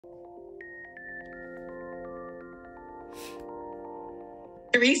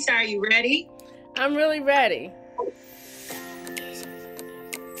Teresa, are you ready? I'm really ready.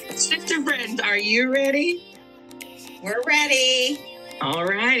 Sister friends, are you ready? We're ready. All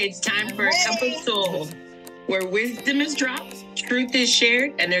right, it's time for a cup of soul, where wisdom is dropped, truth is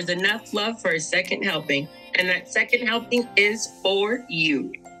shared, and there's enough love for a second helping. And that second helping is for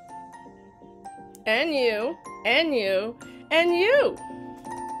you. And you, and you, and you.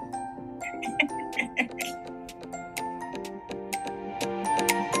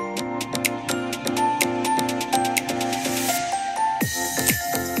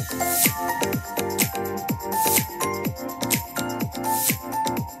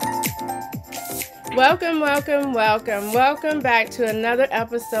 Welcome back to another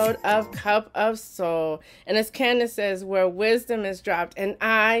episode of Cup of Soul. And as Candace says, where wisdom is dropped. And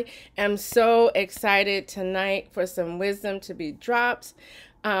I am so excited tonight for some wisdom to be dropped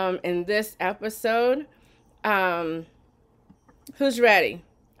in this episode. Who's ready?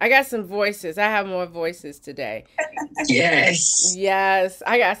 I got some voices. I have more voices today. Yes. Yes.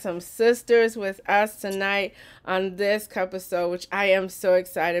 I got some sisters with us tonight on this cup of soul, which I am so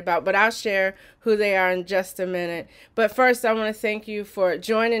excited about. But I'll share who they are in just a minute. But first, I want to thank you for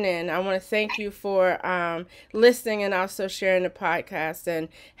joining in. I want to thank you for listening and also sharing the podcast and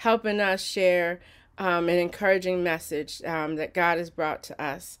helping us share an encouraging message that God has brought to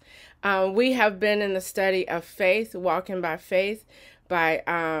us. We have been in the study of faith, walking by faith,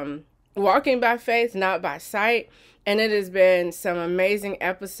 walking by faith, not by sight. And it has been some amazing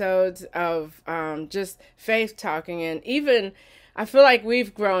episodes of just faith talking. And even I feel like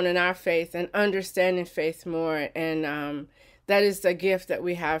we've grown in our faith and understanding faith more. And that is a gift that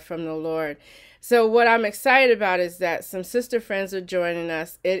we have from the Lord. So what I'm excited about is that some sister friends are joining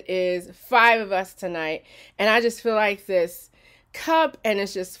us. It is 5 of us tonight. And I just feel like this cup and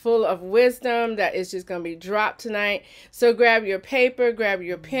it's just full of wisdom that is just going to be dropped tonight. So grab your paper, grab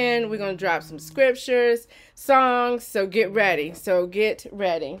your pen. We're going to drop some scriptures, songs. So get ready. As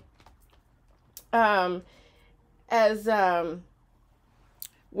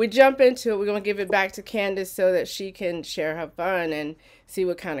we jump into it, we're going to give it back to Candace so that she can share her fun and see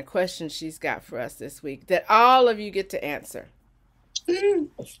what kind of questions she's got for us this week that all of you get to answer.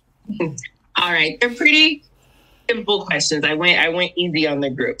 All right. They're pretty simple questions. I went easy on the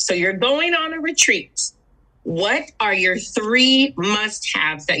group. So you're going on a retreat. What are your 3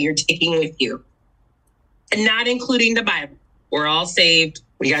 must-haves that you're taking with you? And not including the Bible. We're all saved.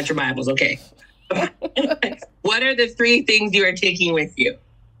 We got your Bibles. Okay. What are the 3 things you are taking with you?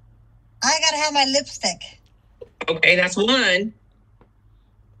 I gotta have my lipstick. Okay, that's 1.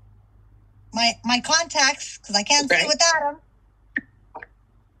 My contacts, because I can't see without them.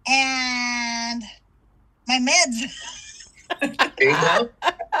 And my meds. There you go.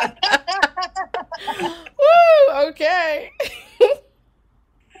 Woo, okay.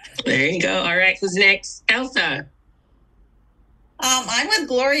 There you go. All right, who's next? Elsa. I'm with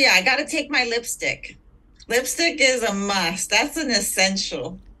Gloria. I got to take my lipstick. Lipstick is a must. That's an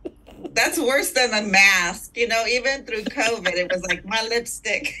essential. That's worse than a mask. You know, even through COVID, it was like my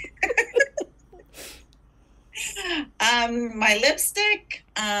lipstick. My lipstick.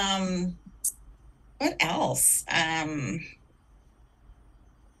 What else?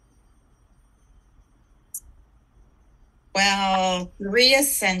 Well, 3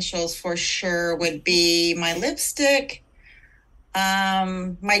 essentials for sure would be my lipstick,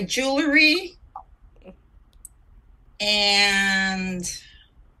 my jewelry, and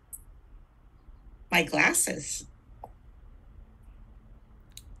my glasses.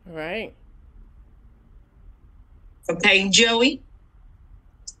 All right. Okay, Joey.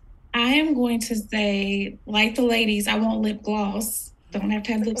 I am going to say, like the ladies, I want lip gloss. Don't have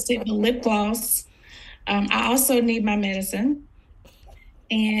to have lipstick, but lip gloss. I also need my medicine.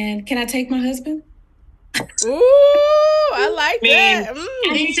 And can I take my husband? Ooh, I like that.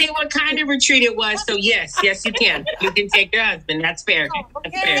 I didn't say what kind of retreat it was, so yes, you can. You can take your husband. That's fair.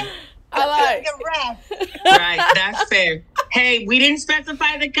 That's fair. I like. Right, that's fair. Hey, we didn't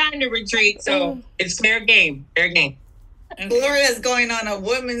specify the kind of retreat, so it's fair game. Fair game. Gloria's going on a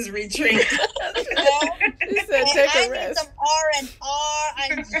women's retreat. She said, take a rest. I need some R&R. I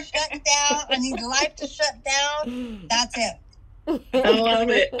need to shut down. I need life to shut down. That's it. I love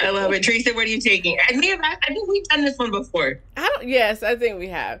it. Teresa, what are you taking? I think we've done this one before. Yes, I think we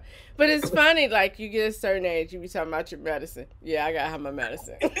have. But it's funny, like you get a certain age, you be talking about your medicine. Yeah, I gotta have my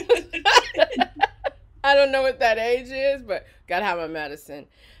medicine. I don't know what that age is, but gotta have my medicine.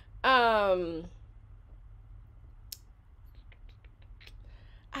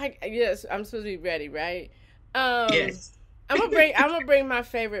 Yes, I'm supposed to be ready, right? Yes. I'm gonna bring my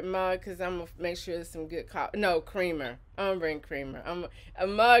favorite mug because I'm gonna make sure there's some good coffee. No, creamer. I'm gonna bring creamer. A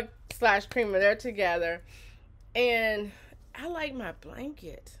mug / creamer. They're together, and I like my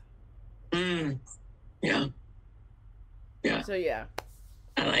blanket. Yeah. Yeah. So yeah.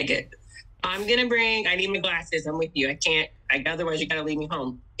 I like it. I need my glasses. I'm with you. I can't. Otherwise, you gotta leave me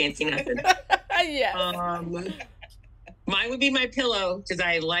home. Can't see nothing. Yeah. Mine would be my pillow because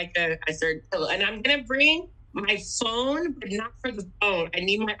I like a certain pillow, and I'm gonna bring my phone, but not for the phone.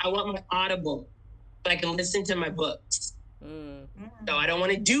 I want my Audible so I can listen to my books. So I don't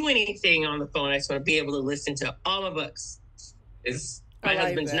want to do anything on the phone. I just want to be able to listen to all my books. My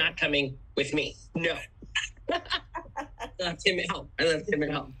husband's not coming with me. No. I left him at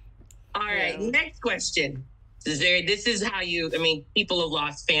home. All right, next question. This is how people have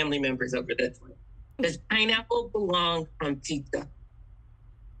lost family members over this one. Does pineapple belong on pizza?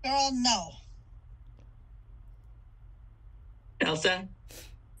 Girl, no. Elsa?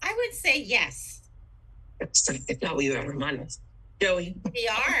 I would say yes. I thought we were honest. Joey? We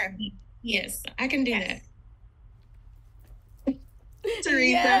are. Yes, I can do that.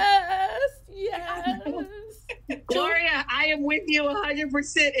 Teresa? Yes. Gloria, I am with you 100%.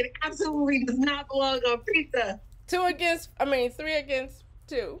 It absolutely does not belong on pizza. 3 against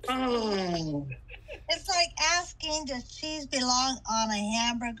 2. Oh. It's like asking, does cheese belong on a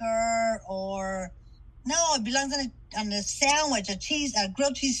hamburger or no? It belongs on a sandwich, a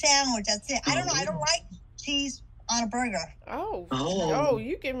grilled cheese sandwich. That's it. I don't know. I don't like cheese on a burger. Oh,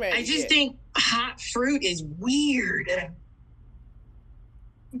 you can ready. I just think hot fruit is weird.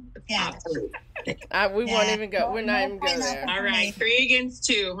 Yeah. We won't even go. We're not even going there. All right, 3 against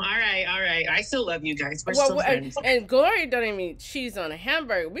 2. All right. I still love you guys. We're still friends. And Gloria don't even eat cheese on a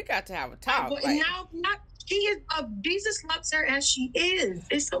hamburger. We got to have a talk. Jesus loves her as she is.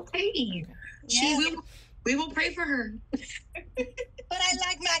 It's okay. Yeah. We will pray for her. But I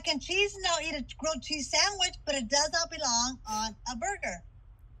like mac and cheese, and I'll eat a grilled cheese sandwich, but it does not belong on a burger.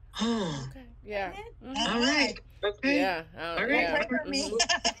 Oh. Okay. Yeah. All right. Okay. Yeah. All right. Pray for me.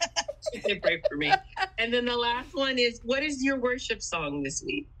 Pray for me. And then the last one is, what is your worship song this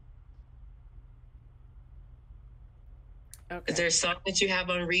week? Okay. Is there a song that you have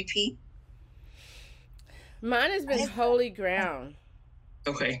on repeat? Mine has been Holy Ground.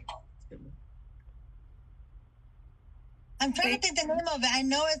 Okay. I'm trying to think the name of it. I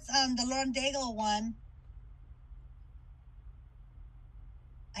know it's the Lauren Daigle one.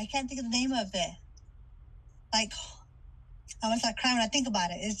 I can't think of the name of it. Like, I want to start crying when I think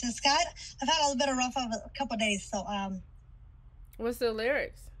about it. It's just I've had a little bit of rough of a couple of days. So, what's the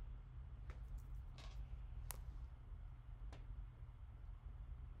lyrics?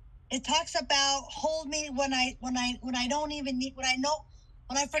 it talks about hold me when I don't even need when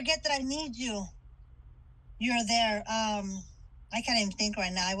I forget that I need you. You're there. I can't even think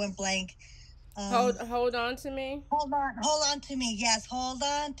right now. I went blank. Hold on to me. Hold on to me. Yes, hold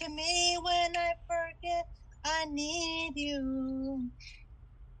on to me when I forget I need you.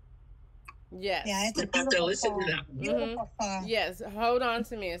 Yes. Yeah, it's a beautiful song. Beautiful song. Yes, hold on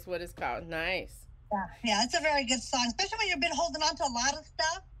to me is what it's called. Nice. Yeah, it's a very good song, especially when you've been holding on to a lot of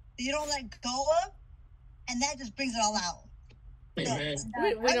stuff that you don't let go of, and that just brings it all out. Amen.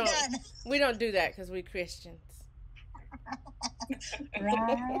 We don't do that because we're Christians.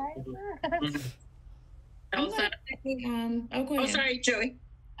 Right. Sorry, Joey.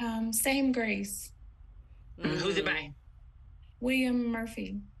 Same Grace. Who's it by? William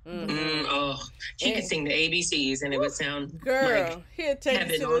Murphy. She could sing the ABCs and it would sound like he'll take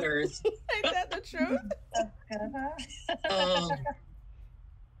heaven on earth. Ain't that the truth?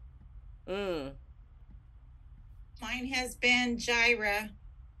 Mine has been Gyra.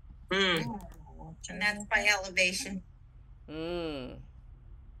 And that's by Elevation.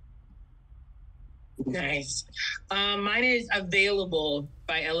 Nice. Mine is Available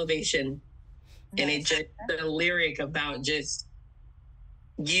by Elevation. And it just, the lyric about just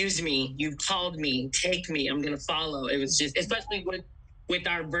use me, you've called me, take me, I'm going to follow. It was just, especially with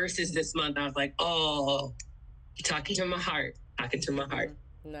our verses this month, I was like, oh, you're talking to my heart.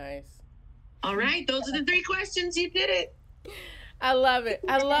 Nice. All right. Those are the 3 questions. You did it. I love it.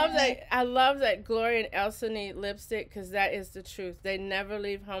 I love that Gloria and Elsa need lipstick because that is the truth. They never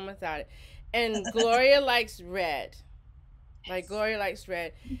leave home without it. And Gloria likes red. Like Gloria likes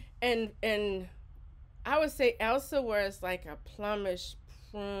red. And I would say Elsa wears like a plumish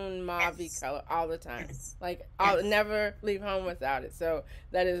prune mauve color all the time. Like never leave home without it. So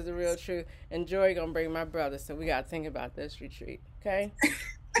that is the real truth. And Joy gonna bring my brother. So we gotta think about this retreat. Okay?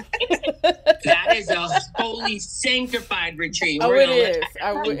 That is a holy, sanctified retreat. Oh, it is.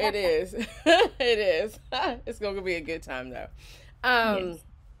 It is. It is. It's going to be a good time, though.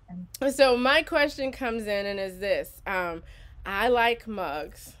 So my question comes in and is this. I like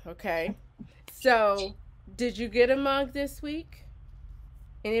mugs, okay? So did you get a mug this week?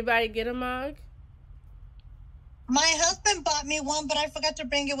 Anybody get a mug? My husband bought me one, but I forgot to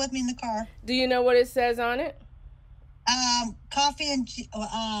bring it with me in the car. Do you know what it says on it? Coffee and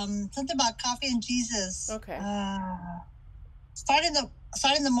something about coffee and Jesus. Okay. Starting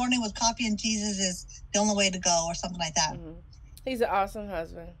the morning with coffee and Jesus is the only way to go, or something like that. Mm-hmm. He's an awesome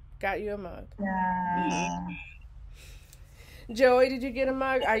husband. Got you a mug. Yeah. Mm-hmm. Joey, did you get a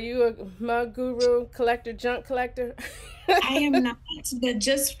mug? Are you a mug guru, collector, junk collector? I am not, but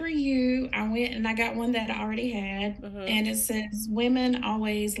just for you, I went and I got one that I already had, and it says, "Women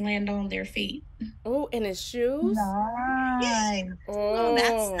always land on their feet." Oh, and his shoes? Nice. Oh,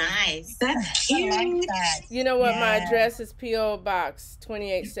 that's nice. That's cute. I like that. You know what? My address is P.O. Box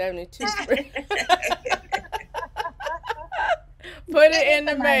 2872. Put it in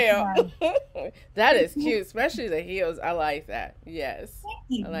the mail. That is cute, especially the heels. I like that. Yes,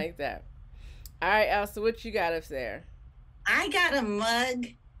 I like that. All right, Elsa, what you got up there? I got a mug,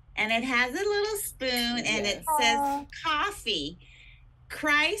 and it has a little spoon, and it says coffee.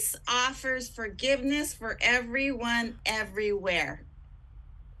 Christ offers forgiveness for everyone, everywhere.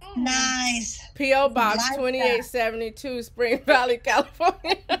 Nice. P.O. Box 2872, Spring Valley,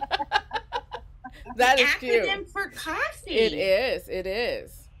 California. That is cute. Acronym for coffee. It is. It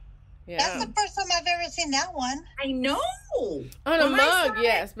is. Yeah. That's the first time I've ever seen that one. I know. On a mug,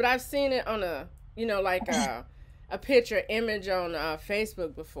 yes, but I've seen it on a, like a picture image on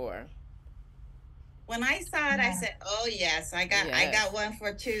Facebook before. When I saw it, I said, "Oh yes, I got one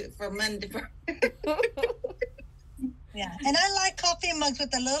for Monday." Yeah, and I like coffee mugs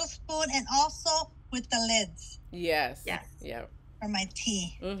with a little spoon and also with the lids. Yes. Yes. Yeah. For my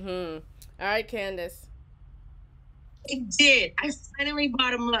tea. Mm-hmm. All right, Candace. I did. I finally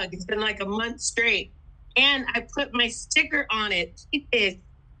bought a mug. It's been like a month straight. And I put my sticker on it.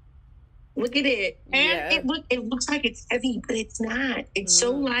 Look at it. And it looks like it's heavy, but it's not. It's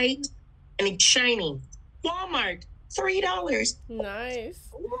so light and it's shiny. Walmart, $3. Nice.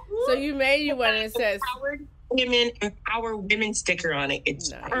 So you made you one and it says Empower Women sticker on it.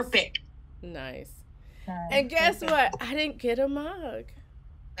 It's perfect. Nice. And guess what? I didn't get a mug.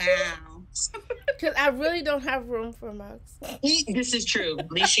 Wow. Because I really don't have room for mugs. This is true.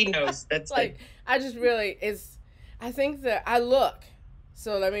 At least she knows. That's like, I just really, I think that I look.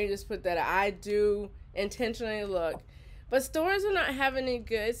 So let me just put that out. I do intentionally look. But stores are not having any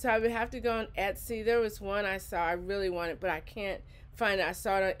good, so I would have to go on Etsy. There was one I saw I really wanted, but I can't find it. I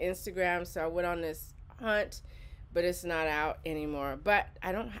saw it on Instagram, so I went on this hunt, but it's not out anymore. But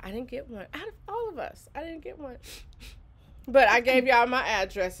I didn't get one. Out of all of us, I didn't get one. But I gave y'all my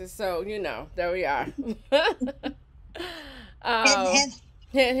addresses, so, there we are.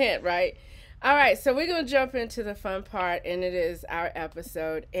 Hint, right? All right, so we're going to jump into the fun part, and it is our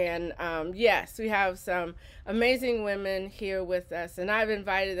episode. And, yes, we have some amazing women here with us, and I've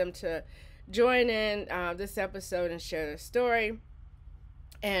invited them to join in this episode and share their story.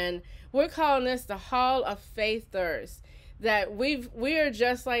 And we're calling this the Hall of Faithers. That we are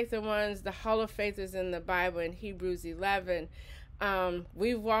just like the ones, the Hall of Faithers in the Bible in Hebrews 11.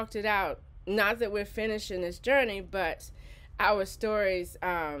 We've walked it out. Not that we're finishing this journey, but our stories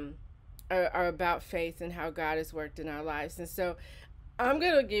are about faith and how God has worked in our lives. And so I'm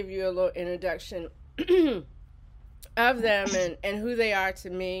going to give you a little introduction of them and who they are to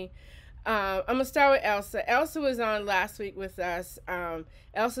me. I'm going to start with Elsa. Elsa was on last week with us.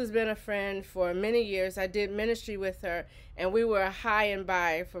 Elsa's been a friend for many years. I did ministry with her, and we were high and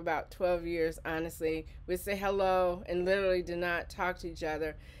by for about 12 years, honestly. We'd say hello and literally did not talk to each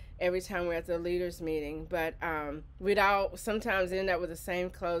other every time we're at the leaders meeting. But we'd all sometimes end up with the same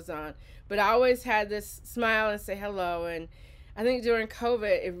clothes on. But I always had this smile and say hello. And I think during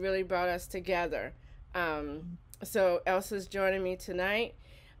COVID, it really brought us together. So Elsa's joining me tonight,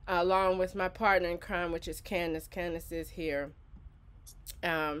 along with my partner in crime, which is Candace. Candace is here.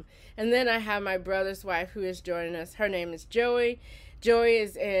 And then I have my brother's wife who is joining us. Her name is Joey. Joey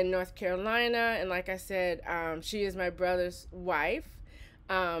is in North Carolina. And like I said, she is my brother's wife.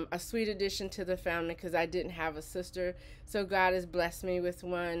 A sweet addition to the family because I didn't have a sister. So God has blessed me with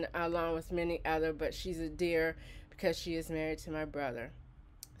one along with many other, but she's a dear because she is married to my brother.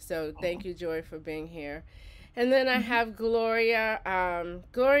 So thank you, Joy, for being here. And then I have Gloria. I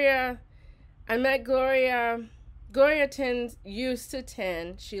met Gloria Gloria used to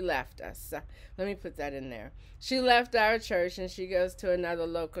attend. She left us. Let me put that in there. She left our church and she goes to another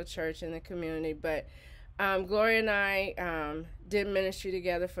local church in the community. But Gloria and I did ministry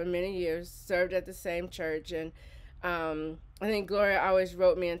together for many years, served at the same church. And I think Gloria always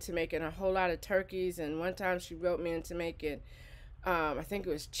wrote me into making a whole lot of turkeys. And one time she wrote me into making, I think it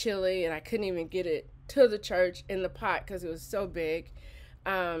was chili. And I couldn't even get it to the church in the pot because it was so big.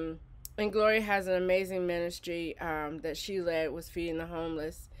 And Gloria has an amazing ministry that she led, was feeding the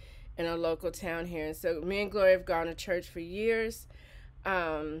homeless in a local town here. And so me and Gloria have gone to church for years,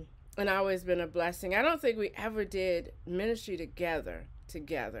 and always been a blessing. I don't think we ever did ministry together.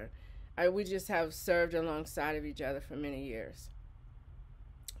 We just have served alongside of each other for many years.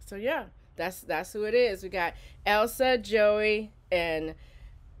 So yeah, that's who it is. We got Elsa, Joey, and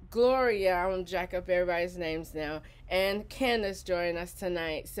Gloria. I'm going to jack up everybody's names now. And Candace joining us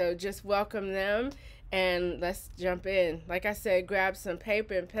tonight. So just welcome them and let's jump in. Like I said, grab some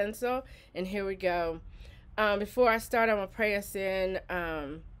paper and pencil and here we go. Before I start, I'm going to pray us in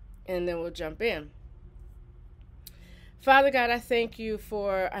and then we'll jump in. Father God, I thank you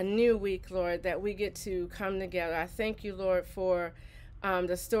for a new week, Lord, that we get to come together. I thank you, Lord, for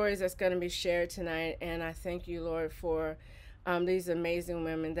the stories that's going to be shared tonight. And I thank you, Lord, for these amazing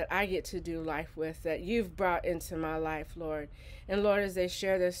women that I get to do life with, that you've brought into my life, Lord. And Lord, as they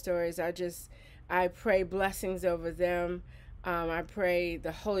share their stories, I pray blessings over them. I pray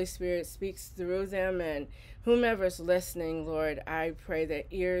the Holy Spirit speaks through them, and whomever's listening, Lord, I pray that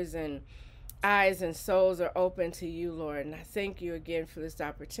ears and eyes and souls are open to you, Lord. And I thank you again for this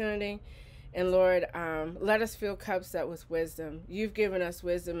opportunity. And Lord, let us fill cups up with wisdom. You've given us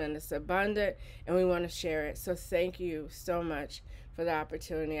wisdom and it's abundant and we want to share it. So thank you so much for the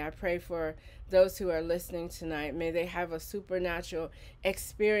opportunity. I pray for those who are listening tonight. May they have a supernatural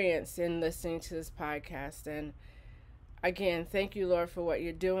experience in listening to this podcast. And again, thank you, Lord, for what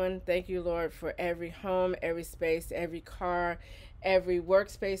you're doing. Thank you, Lord, for every home, every space, every car, every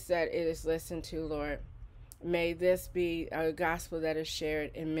workspace that it is listened to, Lord. May this be a gospel that is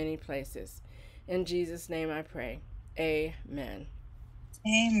shared in many places. In Jesus' name I pray. Amen.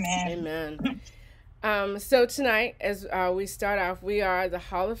 Amen. Amen. So tonight, as we start off, we are the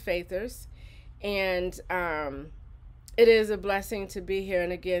Hall of Faithers. And it is a blessing to be here.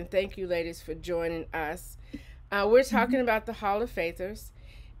 And again, thank you, ladies, for joining us. We're talking about the Hall of Faithers.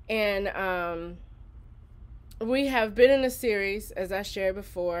 And we have been in a series, as I shared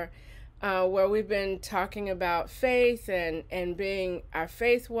before, where we've been talking about faith and being our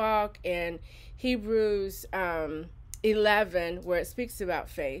faith walk, and Hebrews 11, where it speaks about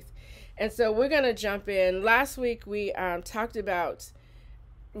faith. And so we're going to jump in. Last week we talked about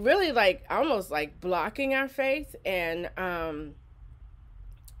really almost like blocking our faith, and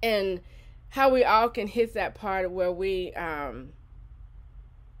how we all can hit that part where we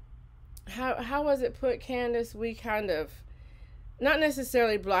how was it put, Candace? We kind of, not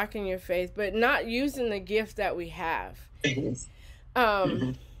necessarily blocking your faith, but not using the gift that we have.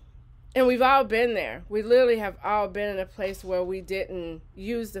 And we've all been there. We literally have all been in a place where we didn't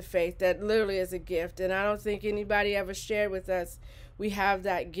use the faith that literally is a gift. And I don't think anybody ever shared with us we have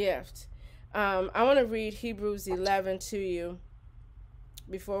that gift. I want to read Hebrews 11 to you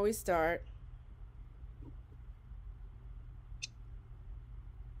before we start.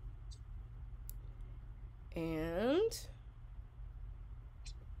 And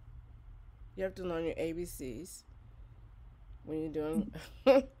you have to learn your ABCs when you're doing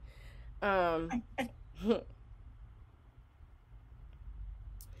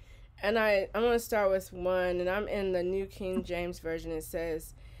and I'm going to start with 1, and I'm in the New King James Version. It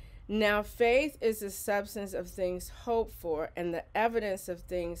says, "Now faith is the substance of things hoped for and the evidence of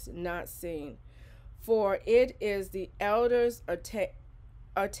things not seen. For it is the elders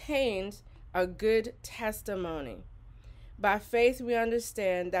attained a good testimony. By faith we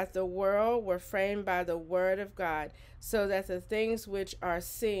understand that the world were framed by the word of God, so that the things which are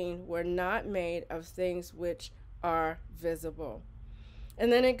seen were not made of things which are visible." And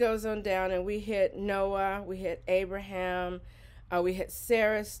then it goes on down, and we hit Noah, we hit Abraham, we hit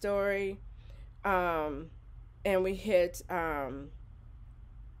Sarah's story, and we hit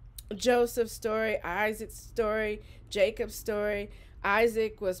Joseph's story, Isaac's story, Jacob's story.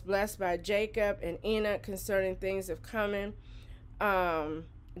 Isaac was blessed by Jacob and Enoch concerning things of coming.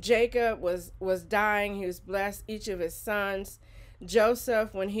 Jacob was dying. He was blessed, each of his sons.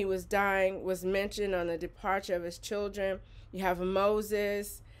 Joseph, when he was dying, was mentioned on the departure of his children. You have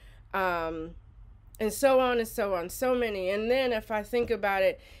Moses, and so on and so on, so many. And then if I think about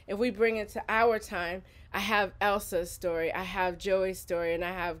it, if we bring it to our time, I have Elsa's story, I have Joey's story, and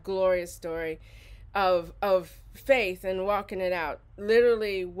I have Gloria's story of faith and walking it out,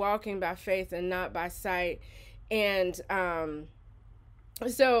 literally walking by faith and not by sight. And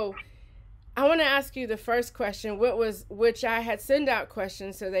so I want to ask you the first question, which I had sent out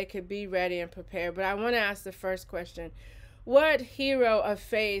questions so they could be ready and prepared. But I want to ask the first question. What hero of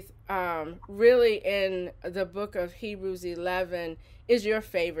faith really in the book of Hebrews 11 is your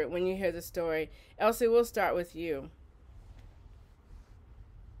favorite when you hear the story? Elsie, we'll start with you.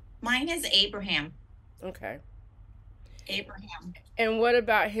 Mine is Abraham. Okay. Abraham. And what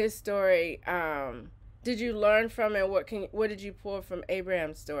about his story? Did you learn from it? What did you pull from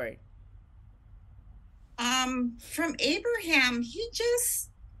Abraham's story? From Abraham,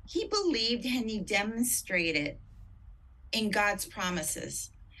 he believed and he demonstrated in God's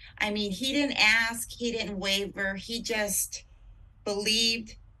promises. I mean, he didn't ask, he didn't waver, he just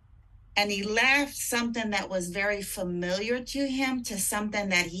believed, and he left something that was very familiar to him to something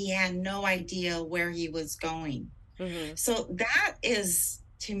that he had no idea where he was going. Mm-hmm. So that is,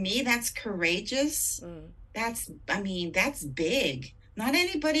 to me, that's courageous. Mm. That's big. Not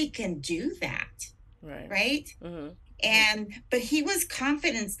anybody can do that. Right? Mm-hmm. But he was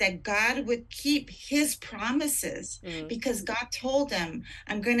confident that God would keep his promises, because God told him,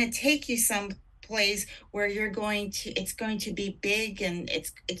 I'm going to take you someplace where it's going to be big, and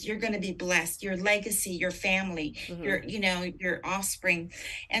you're going to be blessed, your legacy, your family, your offspring.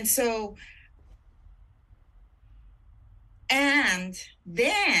 And so, and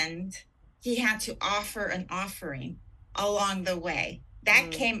then he had to offer an offering along the way.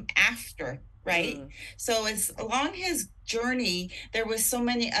 That came after. Right. So it's along his journey, there was so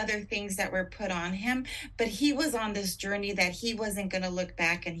many other things that were put on him, but he was on this journey that he wasn't going to look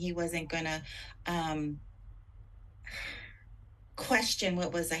back, and he wasn't going to question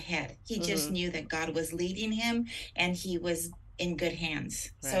what was ahead. He just knew that God was leading him and he was in good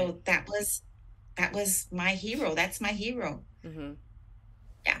hands. Right. So that was my hero. That's my hero. Mm-hmm.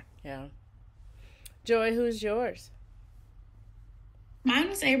 Yeah. Yeah. Joy, who's yours? Mine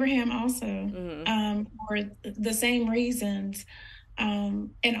was Abraham also, for the same reasons.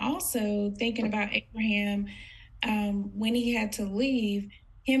 And also thinking about Abraham, when he had to leave,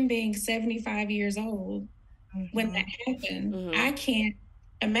 him being 75 years old, when that happened, I can't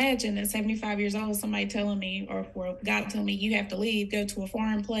imagine at 75 years old, somebody telling me, or God telling me, you have to leave, go to a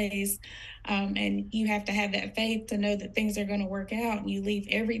foreign place, and you have to have that faith to know that things are going to work out, and you leave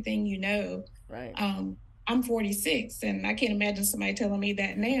everything you know. Right. I'm 46, and I can't imagine somebody telling me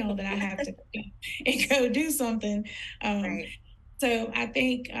that now, that I have to and go do something. Right. So I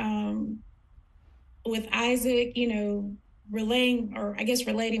think with Isaac,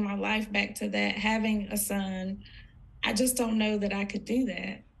 relating my life back to that, having a son, I just don't know that I could do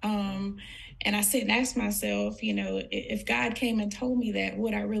that. And I sit and ask myself, if God came and told me that,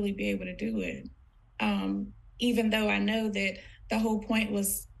 would I really be able to do it? Even though I know that the whole point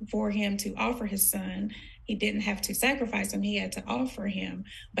was for him to offer his son. He didn't have to sacrifice him. He had to offer him.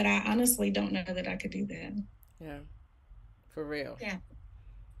 But I honestly don't know that I could do that. Yeah. For real. Yeah.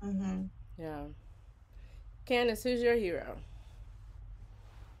 Mm-hmm. Yeah. Candace, who's your hero?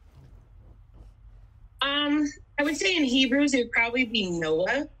 I would say in Hebrews, it would probably be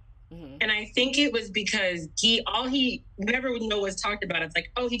Noah. Mm-hmm. And I think it was because whenever Noah was talked about, it's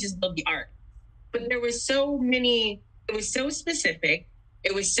like, oh, he just built the ark. But there was it was so specific.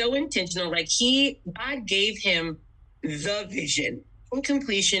 It was so intentional. Like God gave him the vision and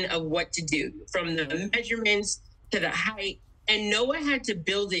completion of what to do, from the measurements to the height. And Noah had to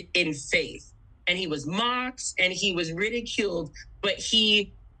build it in faith. And he was mocked and he was ridiculed, but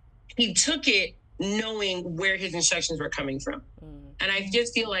he took it knowing where his instructions were coming from. And I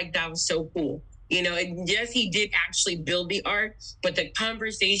just feel like that was so cool. Yes, he did actually build the ark, but the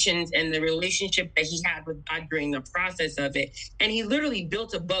conversations and the relationship that he had with God during the process of it. And he literally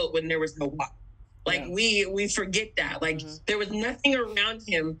built a boat when there was no water. Like we forget that. Like there was nothing around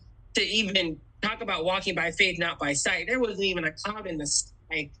him to even talk about walking by faith, not by sight. There wasn't even a cloud in the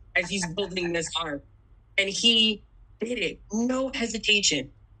sky as he's building this ark. And he did it. No hesitation.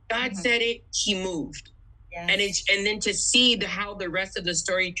 God said it, he moved. Yes. And then to see how the rest of the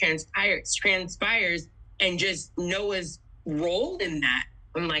story transpires and just Noah's role in that,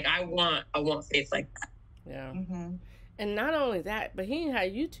 I'm like, I want faith like that. Yeah. Mm-hmm. And not only that, but he didn't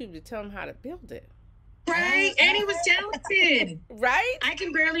have YouTube to tell him how to build it. Right. And he was talented. Right. I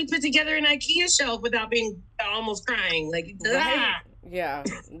can barely put together an IKEA shelf without being almost crying. Like, right. Yeah.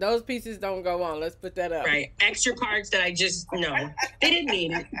 Those pieces don't go on. Let's put that up. Right. Extra parts that I just, no, they didn't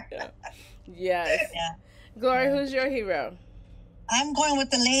need it. Yeah. Yes. Yeah. Gloria, who's your hero? I'm going with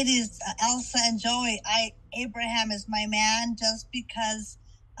the ladies, Elsa and Joey. Abraham is my man, just because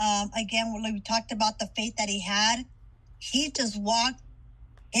again, when we talked about the faith that he had, he just walked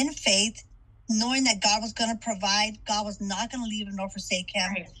in faith, knowing that God was going to provide. God was not going to leave him nor forsake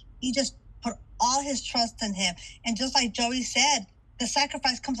him. Right. He just put all his trust in him. And just like Joey said, the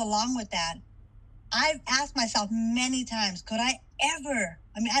sacrifice comes along with that. I've asked myself many times, could I ever,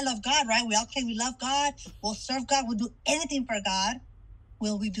 I mean, I love God, right? We all claim we love God. We'll serve God. We'll do anything for God.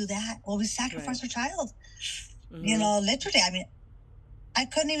 Will we do that? Will we sacrifice our child? Mm-hmm. You know, literally, I mean, I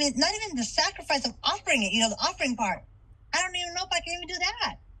couldn't even, not even the sacrifice of offering it, you know, the offering part. I don't even know if I can even do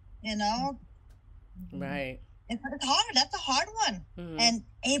that, you know? Right. It's hard. That's a hard one. Mm-hmm. And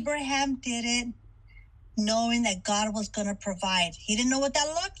Abraham did it knowing that God was going to provide. He didn't know what that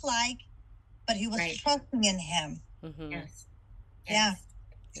looked like, but he was trusting in him. Mm-hmm. Yes. Yeah.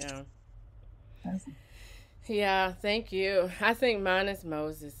 Yeah. Yeah, thank you. I think mine is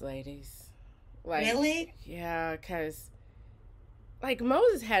Moses, ladies. Like, really? Yeah, because, like,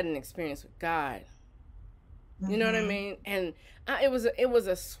 Moses had an experience with God. You know what I mean? And it was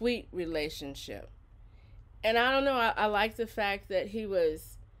a sweet relationship. And I don't know, I like the fact that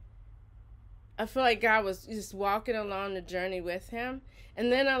I feel like God was just walking along the journey with him.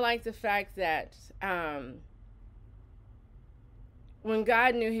 And then I like the fact that when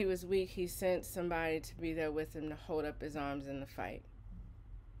God knew he was weak, he sent somebody to be there with him to hold up his arms in the fight.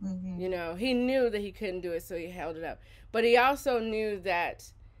 Mm-hmm. You know, he knew that he couldn't do it, so he held it up. But he also knew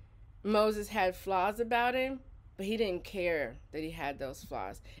that Moses had flaws about him, but he didn't care that he had those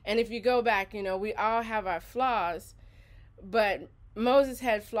flaws. And if you go back, you know, we all have our flaws, but Moses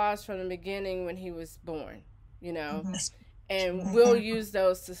had flaws from the beginning when he was born, you know. Mm-hmm. And we'll use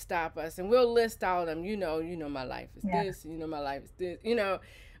those to stop us. And we'll list all of them. You know, my life is this. You know, my life is this. You know,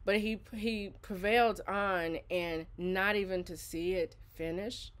 but he prevailed on, and not even to see it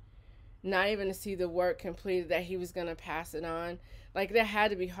finish, not even to see the work completed, that he was going to pass it on. Like, that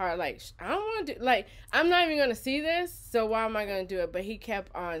had to be hard. Like, I don't want to do, like, I'm not even going to see this, so why am I going to do it? But he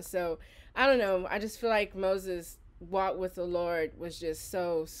kept on. So, I don't know. I just feel like Moses' walk with the Lord was just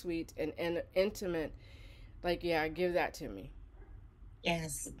so sweet and intimate. Like, yeah, give that to me.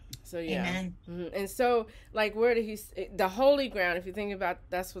 Yes. So, yeah. Amen. Mm-hmm. And so, like, where did the holy ground, if you think about,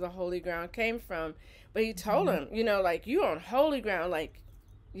 that's where the holy ground came from. But he told him, you know, like, you on holy ground. Like,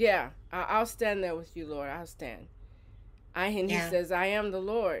 yeah, I'll stand there with you, Lord. I'll stand. And he says, I am the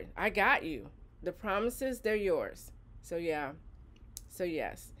Lord. I got you. The promises, they're yours. So, yeah. So,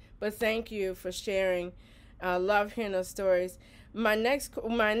 yes. But thank you for sharing. Love hearing those stories. My next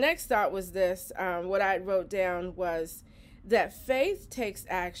thought was this. What I wrote down was that faith takes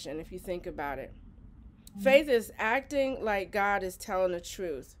action, if you think about it. Mm-hmm. Faith is acting like God is telling the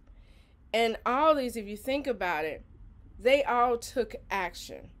truth. And all these, if you think about it, they all took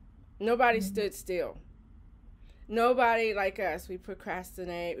action. Nobody stood still. Nobody like us. We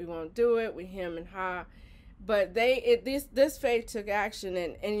procrastinate. We won't do it. We hem and ha. But this faith took action.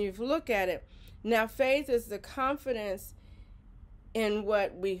 And you look at it. Now, faith is the confidence in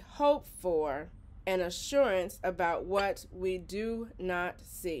what we hope for and assurance about what we do not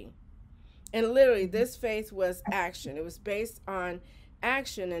see. And literally, this faith was action. It was based on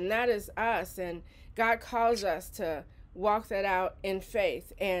action, and that is us. And God calls us to walk that out in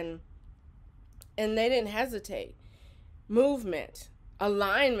faith. And they didn't hesitate. Movement,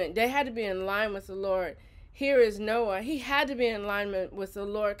 alignment. They had to be in line with the Lord. Here is Noah. He had to be in alignment with the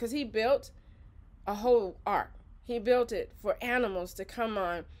Lord because he built a whole ark. He built it for animals to come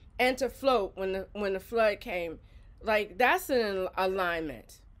on and to float when the flood came. Like, that's an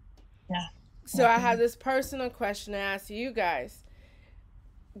alignment. Yeah. So I have this personal question to ask you guys.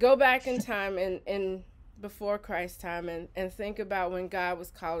 Go back in time and before Christ's time and think about when God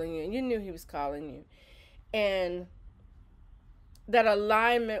was calling you and you knew he was calling you. And that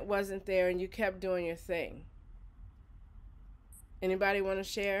alignment wasn't there and you kept doing your thing. Anybody want to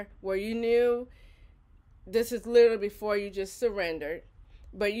share where you knew? This is literally before you just surrendered,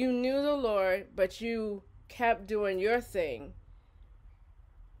 but you knew the Lord, but you kept doing your thing,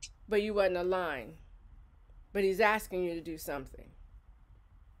 but you wasn't aligned. But he's asking you to do something.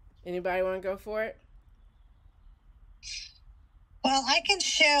 Anybody want to go for it? Well, I can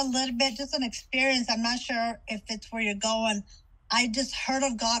share a little bit, just an experience. I'm not sure if it's where you're going. I just heard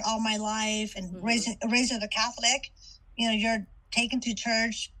of God all my life and raised as a Catholic. You know, you're taken to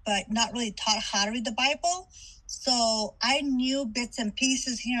church, but not really taught how to read the Bible. So I knew bits and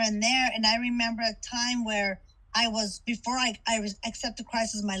pieces here and there. And I remember a time where before I accepted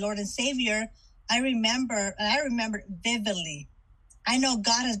Christ as my Lord and Savior, I remember vividly. I know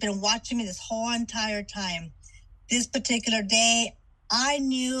God has been watching me this whole entire time. This particular day, I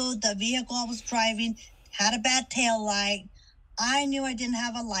knew the vehicle I was driving had a bad tail light. I knew I didn't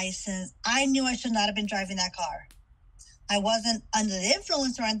have a license. I knew I should not have been driving that car. I wasn't under the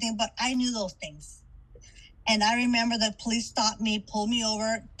influence or anything, but I knew those things. And I remember the police stopped me, pulled me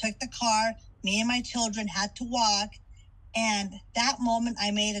over, took the car. Me and my children had to walk. And that moment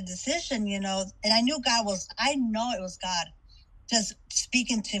I made a decision, and I know it was God just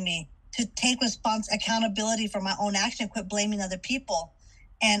speaking to me to take accountability for my own action, quit blaming other people.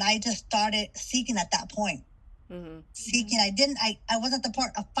 And I just started seeking at that point. Seeking. I wasn't at the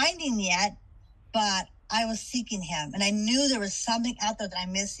point of finding yet, but I was seeking him. And I knew there was something out there that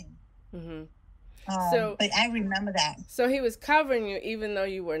I'm missing. But I remember that. So he was covering you even though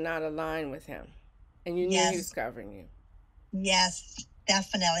you were not aligned with him. And you knew he was covering you. Yes,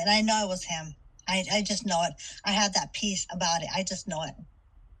 definitely. And I know it was him. I just know it. I had that peace about it. I just know it.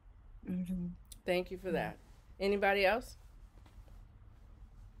 Thank you for that. Anybody else?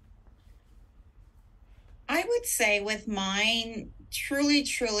 I would say with mine, truly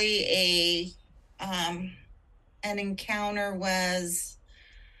an encounter was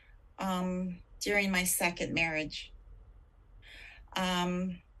during my second marriage.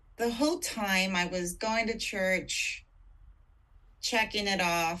 The whole time I was going to church, checking it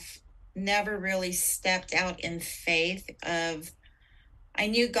off, never really stepped out in faith I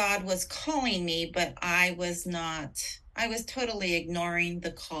knew God was calling me, but I was totally ignoring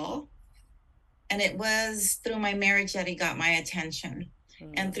the call. And it was through my marriage that he got my attention.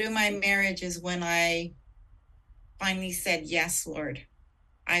 And through my marriage is when I finally said, yes, Lord,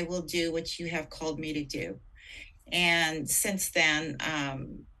 I will do what you have called me to do. And since then,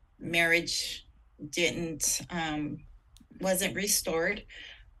 marriage wasn't restored,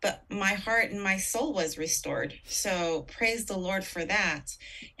 but my heart and my soul was restored. So praise the Lord for that.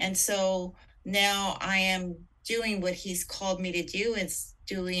 And so now I am doing what he's called me to do. It's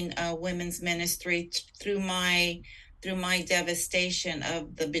doing women's ministry through my devastation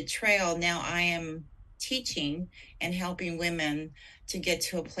of the betrayal. Now I am teaching and helping women to get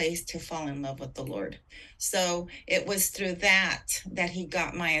to a place to fall in love with the Lord. So it was through that he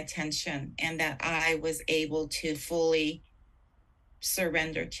got my attention and that I was able to fully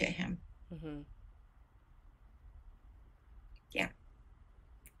surrender to him. Yeah.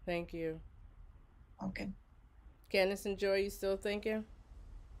 Thank you. Okay. Candace and Joy, you still thinking?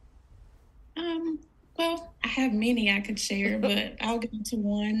 Well, I have many I could share, but I'll get into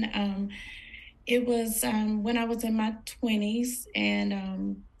one. It was when I was in my 20s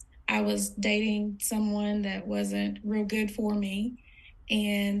and I was dating someone that wasn't real good for me.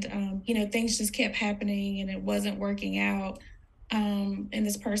 And, things just kept happening and it wasn't working out. And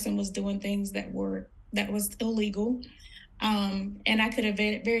this person was doing things that was illegal. And I could have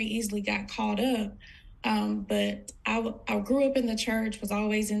very easily got caught up. But I grew up in the church, was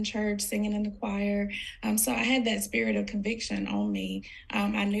always in church, singing in the choir. So I had that spirit of conviction on me.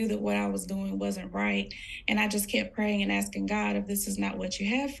 I knew that what I was doing wasn't right. And I just kept praying and asking God, if this is not what you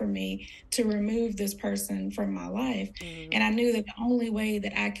have for me, to remove this person from my life. And I knew that the only way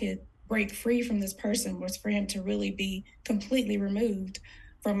that I could break free from this person was for him to really be completely removed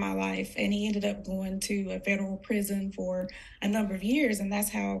from my life. And he ended up going to a federal prison for a number of years. And that's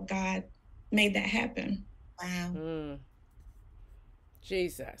how God made that happen. Wow.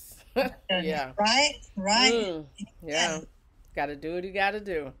 Jesus. Yeah. Right. Yeah. Gotta do what you gotta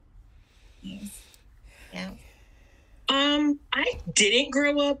do. Yes. Yeah. I didn't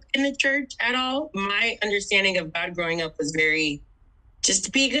grow up in the church at all. My understanding of God growing up was very just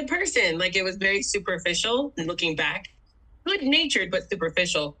to be a good person. Like it was very superficial and looking back, good natured, but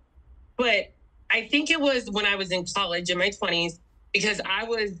superficial. But I think it was when I was in college in my 20s, because I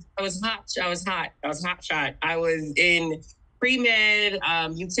was hot shot. I was in pre-med.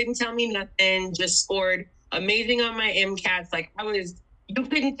 You couldn't tell me nothing, just scored amazing on my MCATs. Like you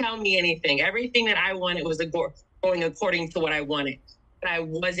couldn't tell me anything. Everything that I wanted was going according to what I wanted. But I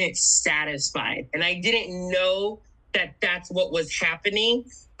wasn't satisfied. And I didn't know that that's what was happening.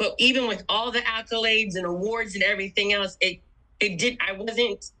 But even with all the accolades and awards and everything else, I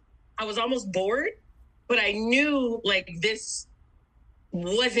was almost bored, but I knew like this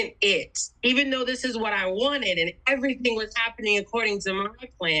wasn't it. Even though this is what I wanted and everything was happening according to my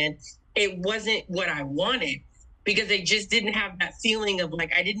plan, it wasn't what I wanted because I just didn't have that feeling of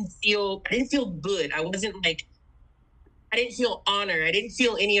like, I didn't feel good. I didn't feel honor. I didn't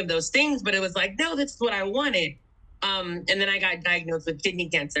feel any of those things, but it was like, no, this is what I wanted. And then I got diagnosed with kidney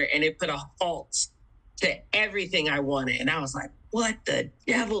cancer and it put a halt to everything I wanted. And I was like, what the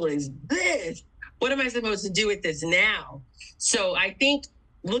devil is this? What am I supposed to do with this now? So I think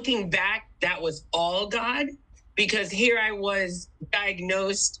looking back, that was all God, because here I was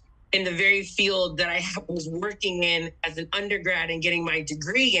diagnosed in the very field that I was working in as an undergrad and getting my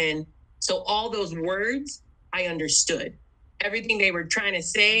degree in. So all those words I understood. Everything they were trying to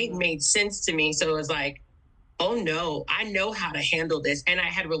say made sense to me. So it was like, oh no, I know how to handle this. And I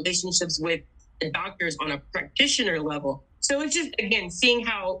had relationships with the doctors on a practitioner level. So it's just, again, seeing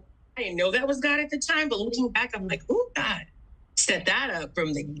how I didn't know that was God at the time, but looking back, I'm like, oh, God set that up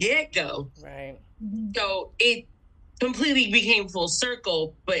from the get-go. Right. So it completely became full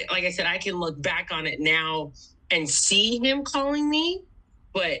circle. But like I said, I can look back on it now and see him calling me.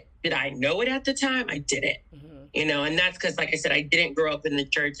 But did I know it at the time? I didn't. You know, and that's because, like I said, I didn't grow up in the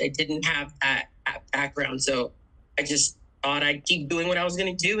church. I didn't have that background. So I just thought I'd keep doing what I was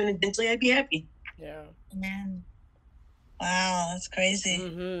going to do, and eventually I'd be happy. Yeah. Amen. Wow, that's crazy.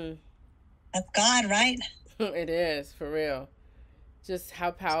 Mm-hmm. That's God, right? It is, for real. Just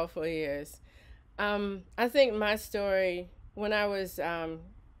how powerful he is. I think my story, when I was,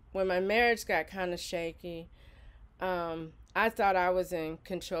 when my marriage got kind of shaky, I thought I was in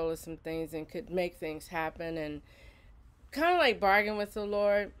control of some things and could make things happen and kind of like bargain with the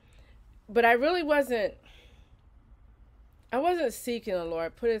Lord. But I really wasn't seeking the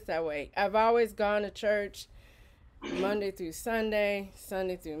Lord, put it that way. I've always gone to church Monday through Sunday,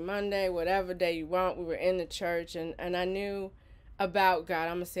 Sunday through Monday, whatever day you want. We were in the church, and I knew about God.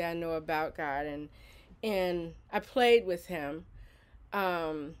 I'm going to say I know about God. And I played with him.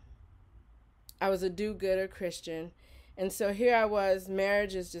 I was a do-gooder Christian. And so here I was,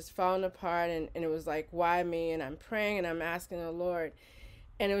 marriage is just falling apart, and it was like, why me? And I'm praying and I'm asking the Lord.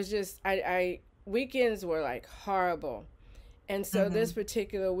 And it was just, I weekends were like horrible. And so this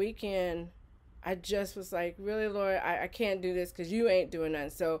particular weekend, I just was like, really, Lord, I can't do this because you ain't doing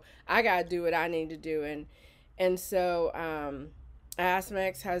nothing. So I got to do what I need to do. And so I asked my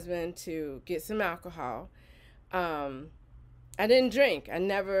ex-husband to get some alcohol. I didn't drink. I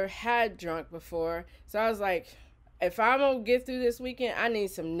never had drunk before. So I was like, if I'm going to get through this weekend, I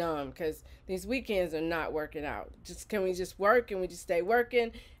need some numb because these weekends are not working out. Can we just work and we just stay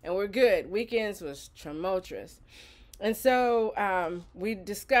working and we're good. Weekends was tumultuous. And so we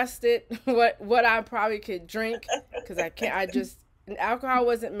discussed it, what I probably could drink because alcohol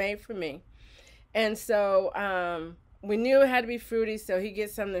wasn't made for me. And so we knew it had to be fruity. So he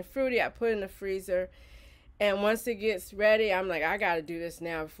gets something fruity. I put it in the freezer. And once it gets ready, I'm like, I got to do this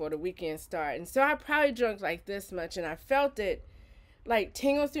now before the weekend starts. And so I probably drank like this much, and I felt it like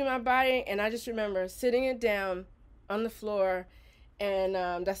tingle through my body. And I just remember sitting it down on the floor, and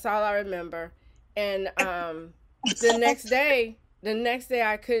that's all I remember. And the next day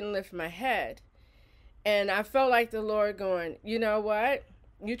I couldn't lift my head. And I felt like the Lord going, you know what?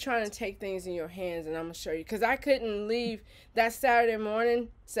 You're trying to take things in your hands, and I'm going to show you. Because I couldn't leave that Saturday morning,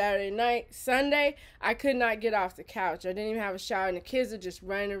 Saturday night, Sunday. I could not get off the couch. I didn't even have a shower, and the kids are just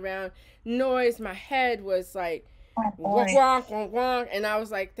running around. Noise. My head was like, wonk, wonk, wonk. And I was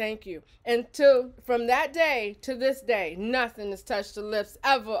like, thank you. And from that day to this day, nothing has touched the lips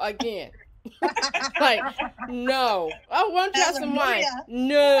ever again. Like, no. Oh, one glass of wine.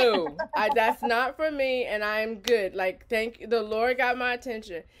 No, that's not for me, and I'm good. Like, thank you. The Lord got my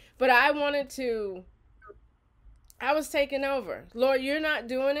attention, but I was taking over. Lord, you're not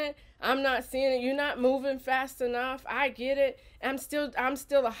doing it. I'm not seeing it. You're not moving fast enough. I get it. I'm still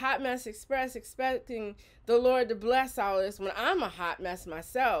a hot mess express, expecting the Lord to bless all this when I'm a hot mess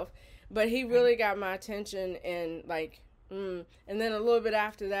myself. But he really got my attention, and like. And then a little bit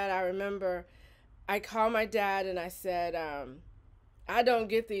after that, I remember I called my dad and I said, I don't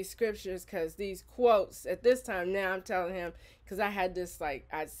get these scriptures because these quotes at this time. Now I'm telling him, because I had this, like,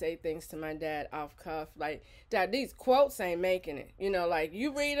 I'd say things to my dad off cuff, like, Dad, these quotes ain't making it. You know, like,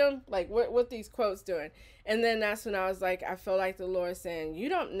 you read them, like, what these quotes doing? And then that's when I was like, I felt like the Lord saying, you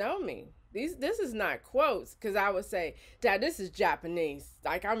don't know me. This is not quotes, because I would say, Dad, this is Japanese.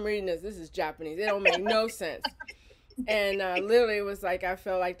 Like, I'm reading this is Japanese. It don't make no sense. And literally it was like I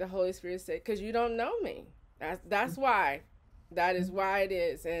felt like the Holy Spirit said, because you don't know me. That's why. That is why it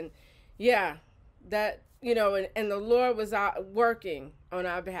is. And yeah, that, you know, and the Lord was working on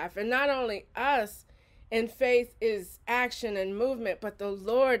our behalf. And not only us, in faith is action and movement, but the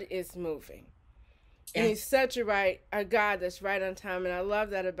Lord is moving. Yes. And he's such a God that's right on time. And I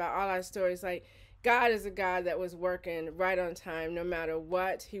love that about all our stories. Like, God is a God that was working right on time, no matter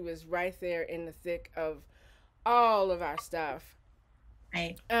what. He was right there in the thick of all of our stuff.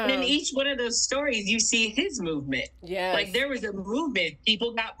 Right. And in each one of those stories, you see his movement. Yeah. Like, there was a movement.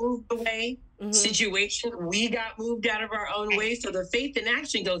 People got moved away. Situation, we got moved out of our own way. So the faith in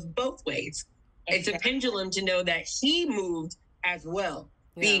action goes both ways. It's a pendulum to know that he moved as well,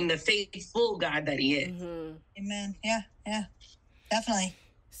 being the faithful God that he is. Amen. Yeah, definitely.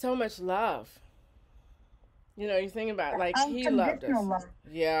 so much love. You know, you think about like he loved us. Unconditional love.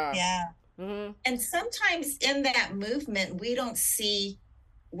 Yeah. Yeah. Mm-hmm. And sometimes in that movement, we don't see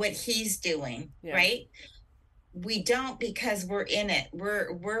what he's doing, Yeah. right? We don't, because we're in it.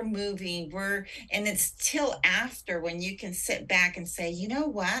 We're moving. And it's till after when you can sit back and say, you know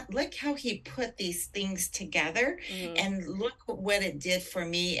what? Look how he put these things together, Mm-hmm. and look what it did for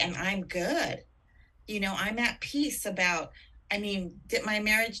me. And I'm good. You know, I'm at peace about, I mean, did my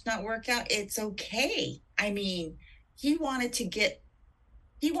marriage not work out? It's okay. I mean, he wanted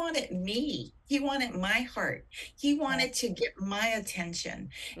me. He wanted my heart. He wanted to get my attention.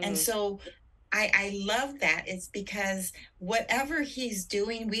 Mm-hmm. And so I love that. It's because whatever he's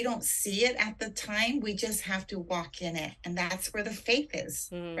doing, we don't see it at the time. We just have to walk in it. And that's where the faith is,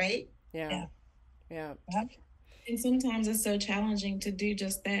 Mm-hmm. right? Yeah. Yeah. And sometimes it's so challenging to do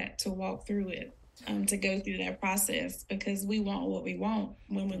just that, to walk through it, to go through that process, because we want what we want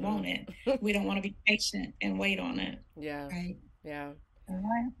when we want it. We don't want to be patient and wait on it. Yeah. Right. Yeah.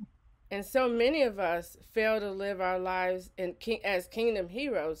 Right. And so many of us fail to live our lives as kingdom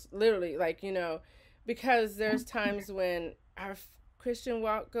heroes, literally, like, you know, because there's times when our Christian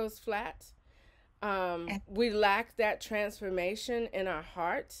walk goes flat. We lack that transformation in our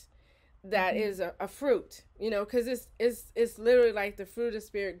hearts. That is a fruit, you know, because it's literally like the fruit of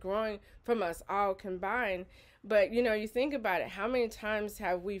Spirit growing from us all combined. But, you know, you think about it, how many times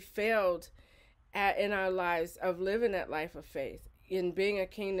have we failed in our lives of living that life of faith, in being a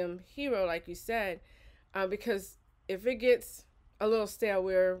kingdom hero, like you said, because if it gets a little stale,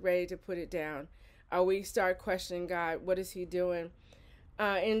 we're ready to put it down. We start questioning God, what is he doing?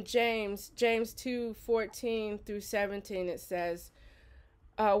 In James 2:14 through 17, it says,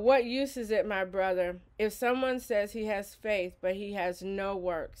 what use is it, my brother, if someone says he has faith, but he has no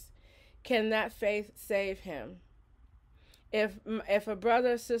works? Can that faith save him? If a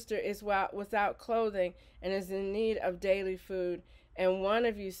brother or sister is without clothing and is in need of daily food, and one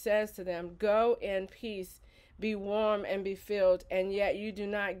of you says to them, go in peace, be warm and be filled, and yet you do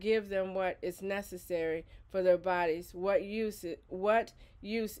not give them what is necessary for their bodies, what use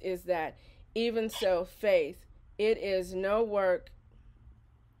is that? Even so, faith, it is no work.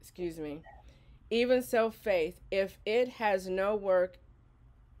 Even so, faith, if it has no work,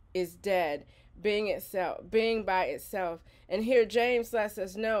 is dead, being by itself. And here James lets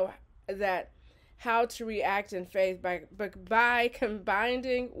us know that how to react in faith by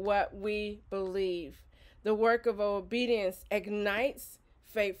combining what we believe. The work of obedience ignites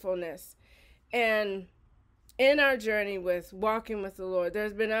faithfulness. And in our journey with walking with the Lord,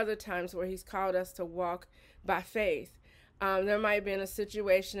 there's been other times where he's called us to walk by faith. There might have been a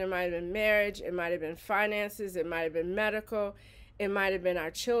situation, it might have been marriage, it might have been finances, it might have been medical, it might have been our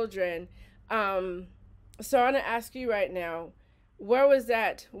children. So I want to ask you right now, where was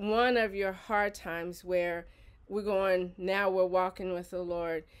that one of your hard times where now we're walking with the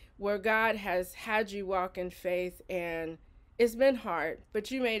Lord, where God has had you walk in faith and it's been hard,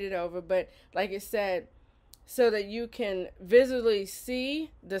 but you made it over. But like it said, so that you can visibly see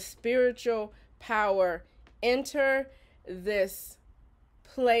the spiritual power enter this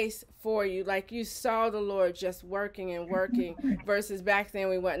place for you, like you saw the Lord just working and working, versus back then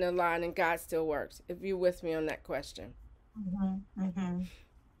we went in a line and God still works. If you're with me on that question. Mm-hmm.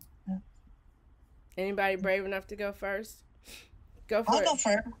 Mm-hmm. Anybody brave enough to go first? Go for I'll it. go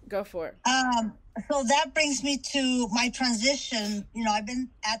for it. Go for it. So that brings me to my transition. You know, I've been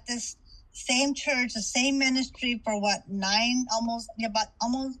at this same church, the same ministry for almost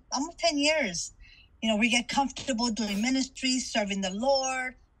 10 years. You know, we get comfortable doing ministry, serving the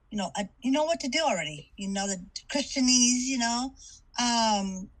Lord. You know what to do already. You know, the Christianese, you know.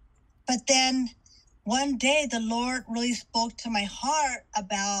 But then one day the Lord really spoke to my heart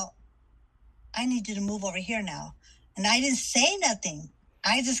about, I need you to move over here now. And I didn't say nothing.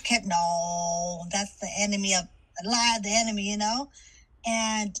 I just kept, no, that's the enemy of the enemy, you know.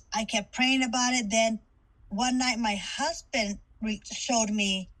 And I kept praying about it. Then one night my husband showed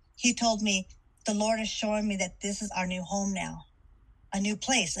me, he told me, the Lord is showing me that this is our new home now, a new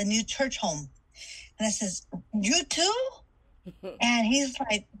place, a new church home. And I says, you too? And he's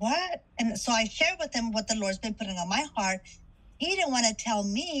like, what? And so I shared with him what the Lord's been putting on my heart. He didn't want to tell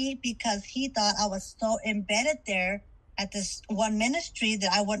me because he thought I was so embedded there at this one ministry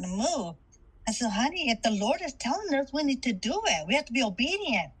that I wouldn't move. I said, honey, if the Lord is telling us, we need to do it. We have to be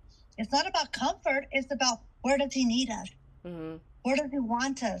obedient. It's not about comfort. It's about, where does he need us? Mm-hmm. Where does he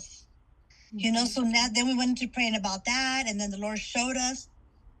want us? You know, so now then we went into praying about that, and then the Lord showed us,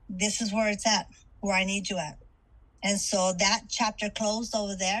 this is where it's at, where I need you at. And so that chapter closed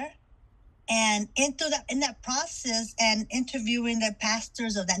over there. And in that process and interviewing the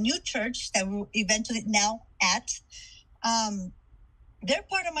pastors of that new church that we're eventually now at, they're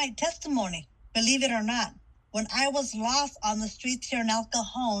part of my testimony, believe it or not. When I was lost on the streets here in El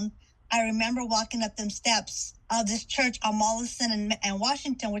Cajon, I remember walking up them steps of this church on Mollison and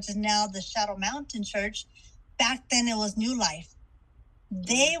Washington, which is now the Shadow Mountain Church. Back then it was New Life.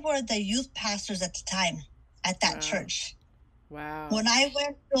 They were the youth pastors at the time at that church. Wow. When I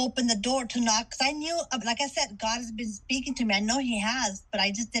went to open the door to knock, because I knew, like I said, God has been speaking to me. I know he has, but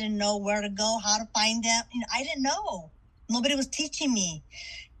I just didn't know where to go, how to find them. I didn't know. Nobody was teaching me.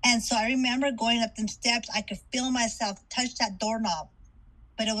 And so I remember going up them steps. I could feel myself touch that doorknob,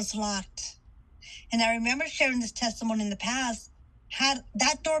 but it was locked. And I remember sharing this testimony in the past. Had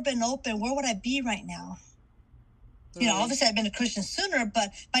that door been open, where would I be right now? Obviously I've been a Christian sooner,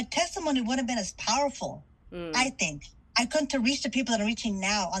 but my testimony wouldn't have been as powerful, I think. I couldn't have reached the people that are reaching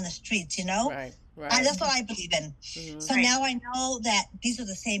now on the streets, Right. That's what I believe in. So now I know that these are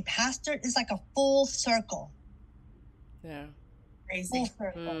the same pastor. It's like a full circle. Yeah. Crazy. Full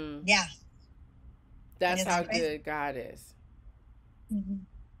circle. Yeah. That's how good God is.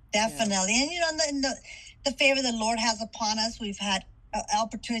 Definitely. Yeah. And the favor the Lord has upon us, we've had an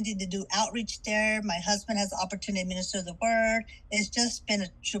opportunity to do outreach there. My husband has the opportunity to minister the word. It's just been a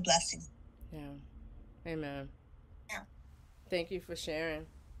true blessing. Yeah. Amen. Yeah. Thank you for sharing.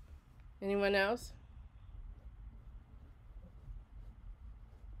 Anyone else?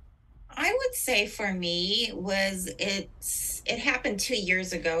 I would say for me it happened 2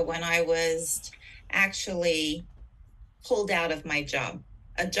 years ago when I was actually pulled out of my job,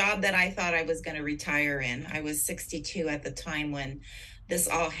 a job that I thought I was going to retire in. I was 62 at the time when this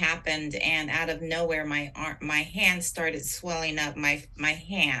all happened, and out of nowhere my hand started swelling up, my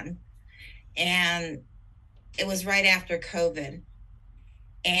hand, and it was right after COVID.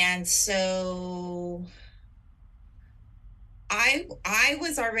 And so I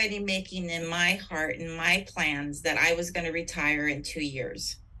was already making in my heart and my plans that I was going to retire in 2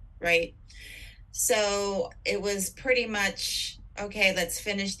 years, right? So it was pretty much, okay, let's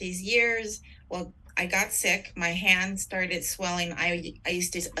finish these years. Well, I got sick. My hand started swelling. I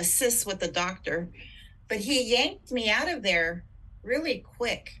used to assist with the doctor, but he yanked me out of there really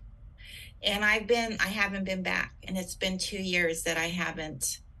quick. And I haven't been back. And it's been 2 years that I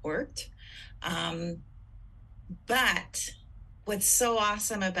haven't worked. But what's so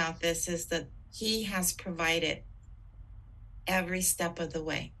awesome about this is that he has provided every step of the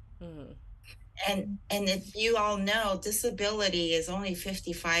way. And if you all know, disability is only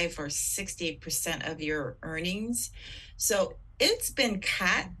 55 or 60% of your earnings. So it's been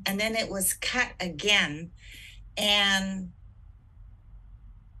cut, and then it was cut again. And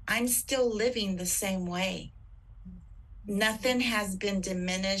I'm still living the same way. Nothing has been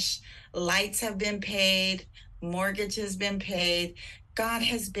diminished. Lights have been paid. Mortgage has been paid. God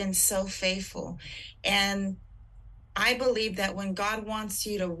has been so faithful. And I believe that when God wants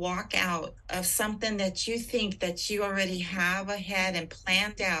you to walk out of something that you think that you already have ahead and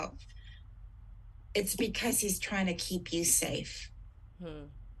planned out, it's because he's trying to keep you safe.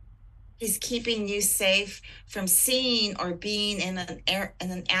 He's keeping you safe from seeing or being in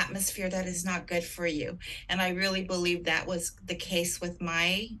an atmosphere that is not good for you. And I really believe that was the case with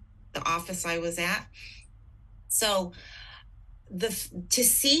the office I was at. So to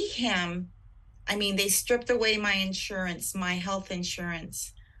see him, I mean, they stripped away my insurance, my health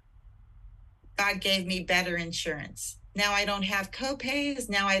insurance. God gave me better insurance. Now I don't have copays.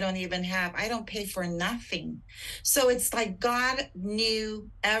 Now I don't pay for nothing. So it's like God knew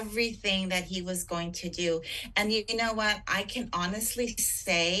everything that he was going to do. And you know what? I can honestly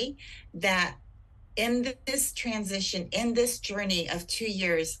say that in this transition, in this journey of 2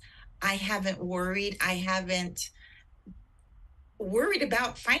 years, I haven't worried. I haven't worried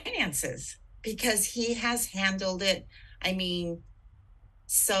about finances because he has handled it. I mean,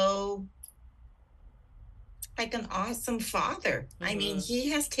 so like an awesome father. I mean, he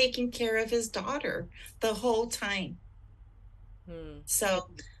has taken care of his daughter the whole time. So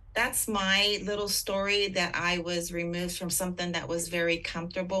that's my little story, that I was removed from something that was very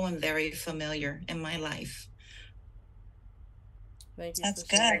comfortable and very familiar in my life. Thank you. That's for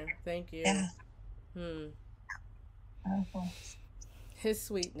good. sharing. Thank you. Yeah. Powerful. His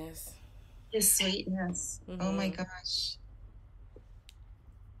sweetness. His sweetness. Oh my gosh.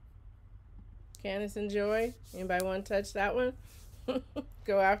 Candace and Joy, anybody want to touch that one?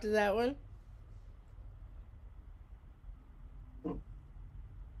 Go after that one?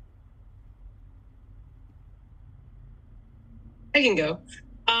 I can go.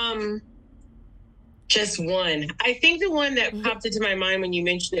 Just one. I think the one that popped into my mind when you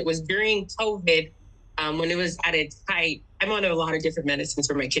mentioned it was during COVID, when it was at its height. I'm on a lot of different medicines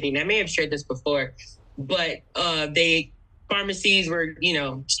for my kidney. And I may have shared this before, but pharmacies were,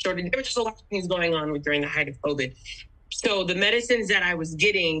 shorted. There was just a lot of things going on during the height of COVID. So the medicines that I was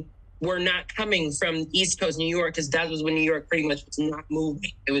getting were not coming from East Coast New York, because that was when New York pretty much was not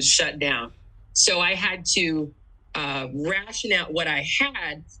moving. It was shut down. So I had to ration out what I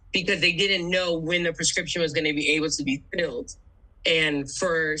had, because they didn't know when the prescription was going to be able to be filled. And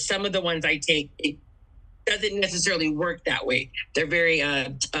for some of the ones I take, it doesn't necessarily work that way. They're very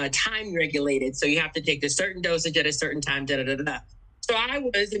time regulated. So you have to take a certain dosage at a certain time, So I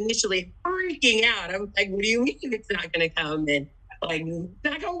was initially freaking out. I'm like, what do you mean it's not going to come? And like, it's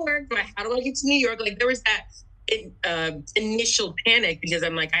not going to work. How do I get to New York? Like, there was that initial panic, because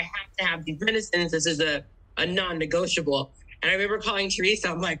I'm like, I have to have these medicines. This is a non-negotiable. And I remember calling Teresa.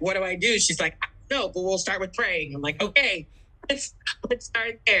 I'm like, what do I do? She's like, I don't know, but we'll start with praying. I'm like, okay, let's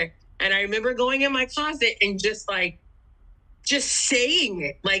start there. And I remember going in my closet and just saying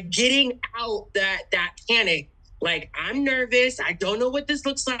it, like getting out that panic. Like, I'm nervous. I don't know what this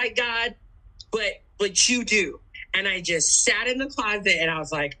looks like, God, but you do. And I just sat in the closet and I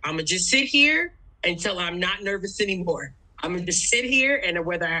was like, I'm gonna just sit here until I'm not nervous anymore. I'm gonna just sit here, and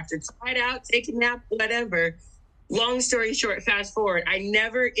whether I have to try it out, take a nap, whatever. Long story short, fast forward, I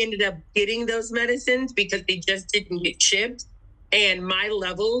never ended up getting those medicines because they just didn't get shipped. And my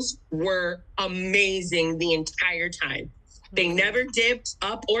levels were amazing the entire time. They never dipped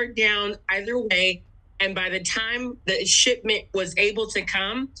up or down either way. And by the time the shipment was able to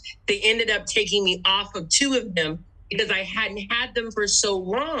come, they ended up taking me off of 2 of them, because I hadn't had them for so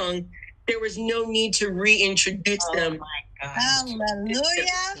long. There was no need to reintroduce them. Oh my God.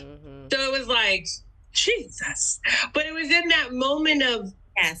 Hallelujah. So it was like, Jesus. But it was in that moment of,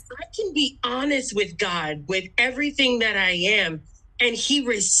 yes, I can be honest with God with everything that I am. And he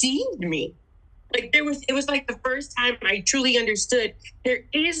received me. Like, it was like the first time I truly understood there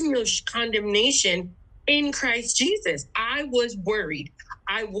is no condemnation in Christ Jesus. I was worried.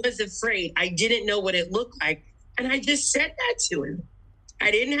 I was afraid. I didn't know what it looked like. And I just said that to him.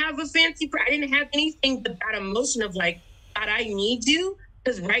 I didn't have a fancy prayer. I didn't have anything but that emotion of like, God, I need you.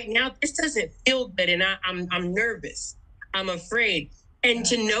 Because right now, this doesn't feel good, and I'm nervous. I'm afraid. And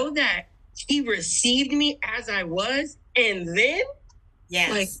to know that he received me as I was, and then,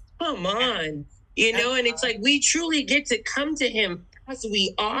 like, come on, and it's like we truly get to come to him as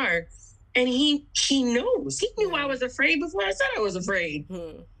we are, and he knows. He knew I was afraid before I said I was afraid.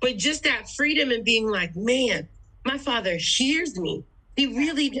 But just that freedom and being like, man, my Father hears me. He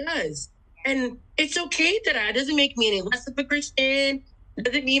really does. And it's okay that it doesn't make me any less of a Christian.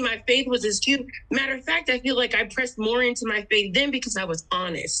 Doesn't mean my faith was as cute. Matter of fact, I feel like I pressed more into my faith then because I was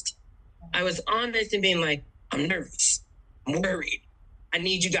honest. I was honest and being like, I'm nervous. I'm worried. I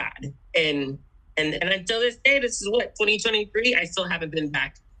need you, God. And until this day, this is 2023, I still haven't been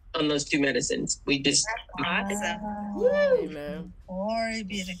back on those 2 medicines. We just... Awesome. Amen. Glory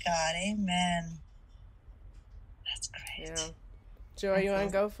be to God. Amen. That's great. Yeah. Joy, you want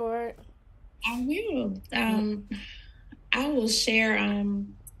to go for it? I will. I will share.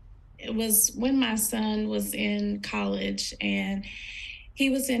 It was when my son was in college, and he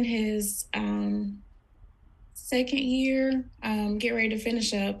was in his second year, get ready to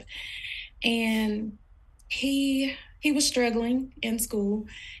finish up, and he was struggling in school,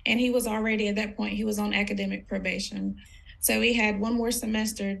 and he was already at that point, he was on academic probation. So he had 1 more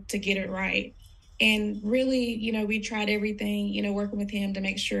semester to get it right. And really, we tried everything, working with him to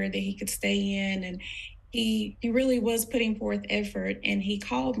make sure that he could stay in, and he really was putting forth effort. And he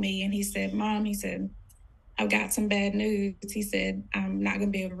called me and he said, Mom, he said, I've got some bad news. He said, I'm not going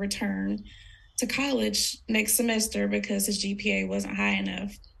to be able to return to college next semester because his GPA wasn't high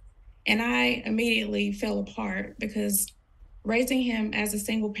enough. And I immediately fell apart, because raising him as a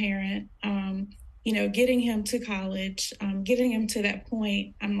single parent, getting him to college, getting him to that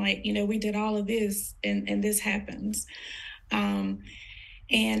point, I'm like, we did all of this and this happens. And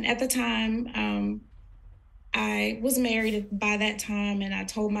at the time, I was married by that time, and I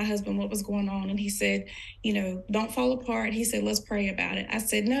told my husband what was going on, and he said, don't fall apart. He said, let's pray about it. I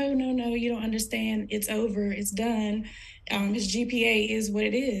said, no, you don't understand. It's over. It's done. His GPA is what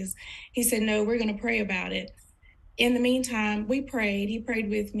it is. He said, no, we're going to pray about it. In the meantime, we prayed. He prayed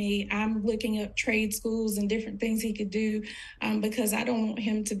with me. I'm looking up trade schools and different things he could do, because I don't want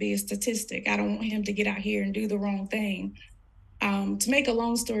him to be a statistic. I don't want him to get out here and do the wrong thing. To make a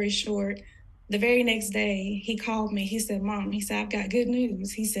long story short, the very next day, he called me. He said, Mom, he said, I've got good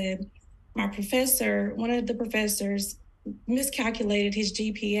news. He said, one of the professors miscalculated his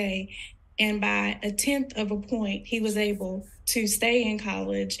GPA, And by a 1/10 of a point, he was able to stay in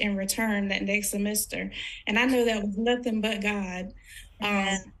college and return that next semester. And I know that was nothing but God.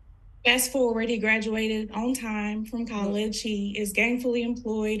 Fast forward, he graduated on time from college. He is gainfully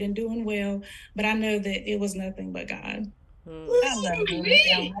employed and doing well, but I know that it was nothing but God.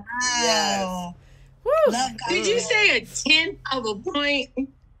 Hallelujah. Wow. Yes. Love God. Did you say a 1/10 of a point?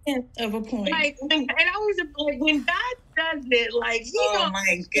 1/10 of a point. Like, and I was like, when God does it, like, you Oh know, my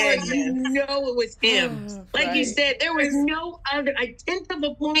like, goodness. you know it was him. Like you said, there was no other. A 1/10 of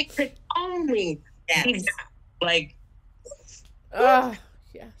a point could only be God. Like, yes.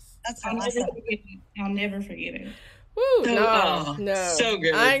 That's I'll awesome. never forget it. Woo, So, no. so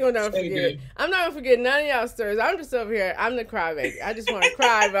good. I ain't gonna never So forget good. it. I'm not gonna forget none of y'all stories. I'm just over here. I'm the crybaby. I just want to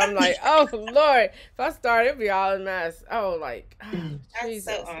cry, but I'm like, oh Lord, if I start, it'd be all a mess. Oh, like, That's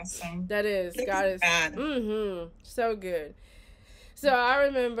Jesus. so awesome. That is, God is, God. so good. So I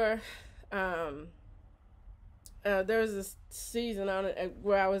remember, there was this season on it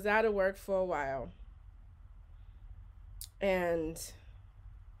where I was out of work for a while, and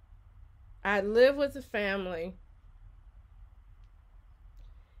I lived with a family.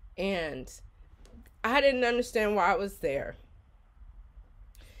 And I didn't understand why I was there.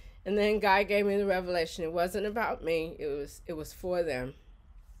 And then God gave me the revelation. It wasn't about me. It was for them.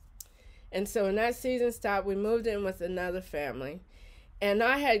 And so when that season stopped, we moved in with another family. And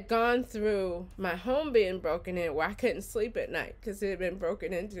I had gone through my home being broken in where I couldn't sleep at night because it had been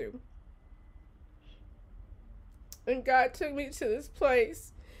broken into. And God took me to this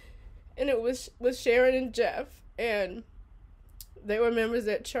place. And it was with Sharon and Jeff. And they were members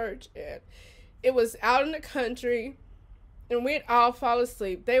at church, and it was out in the country, and we'd all fall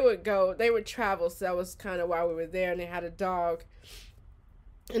asleep. They would travel, so that was kind of why we were there, and they had a dog,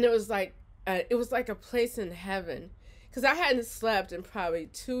 and it was like a place in heaven, because I hadn't slept in probably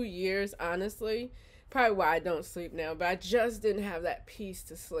 2 years, honestly, probably why I don't sleep now, but I just didn't have that peace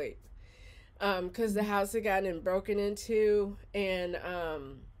to sleep, because the house had gotten broken into, and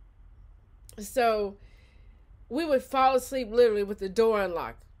so we would fall asleep literally with the door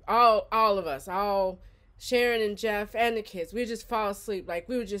unlocked. All of us, all Sharon and Jeff and the kids, we just fall asleep. Like,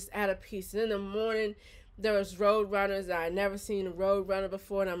 we were just at a peace. And in the morning, there was road runners. I had never seen a road runner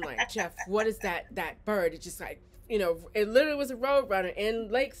before. And I'm like, Jeff, what is that bird? It's just like, it literally was a road runner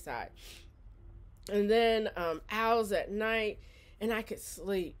in Lakeside. And then owls at night. And I could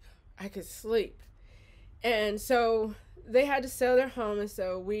sleep. And so they had to sell their home. And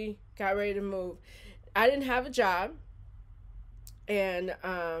so we got ready to move. I didn't have a job, and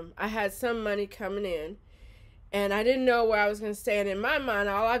I had some money coming in, and I didn't know where I was going to stay. And in my mind,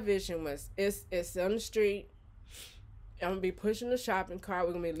 all I visioned was, it's on the street. I'm going to be pushing the shopping cart.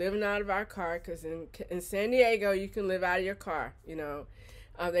 We're going to be living out of our car, because in San Diego, you can live out of your car,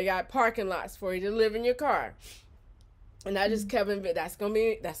 They got parking lots for you to live in your car. And I just kept in, that's going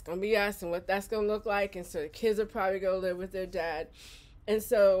to be us, and what that's going to look like. And so the kids will probably go live with their dad. And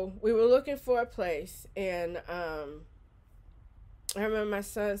so we were looking for a place, and I remember my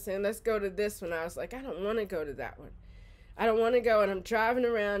son saying, let's go to this one. I was like, I don't want to go to that one. I don't want to go. And I'm driving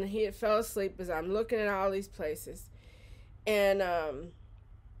around, and he had fell asleep as I'm looking at all these places. And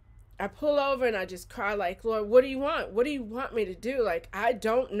I pull over, and I just cry like, Lord, what do you want? What do you want me to do? Like, I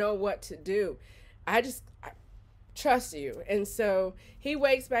don't know what to do. I trust you. And so he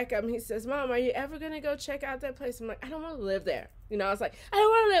wakes back up, and he says, Mom, are you ever going to go check out that place? I'm like, I don't want to live there. I was like, I don't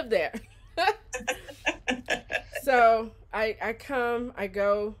want to live there. So I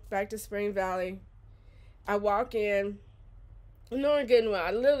go back to Spring Valley. I walk in, knowing good and well,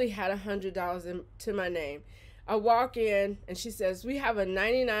 I literally had $100 to my name. I walk in, and she says, we have a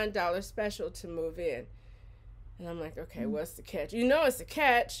 $99 special to move in. And I'm like, okay, what's the catch? It's a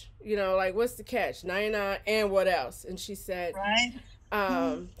catch. What's the catch? 99 and what else? And she said,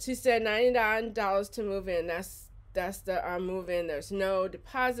 she said $99 to move in. That's the move in. There's no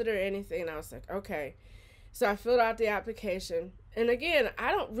deposit or anything. And I was like, okay. So I filled out the application. And again,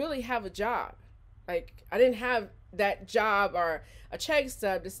 I don't really have a job. Like, I didn't have that job or a check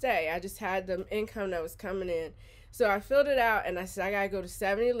stub to stay. I just had the income that was coming in. So I filled it out, and I said, I got to go to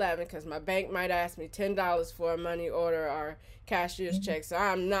 7-Eleven because my bank might ask me $10 for a money order or cashier's check. So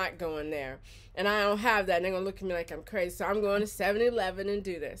I'm not going there. And I don't have that. And they're going to look at me like I'm crazy. So I'm going to 7-Eleven and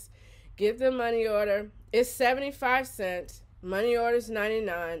do this. Get the money order. It's 75 cents. Money order's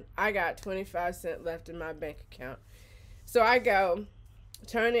 99. I got 25 cents left in my bank account. So I go,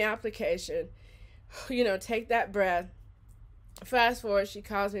 turn the application, take that breath. Fast forward, she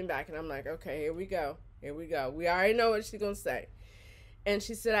calls me back, and I'm like, okay, here we go. We already know what she's going to say. And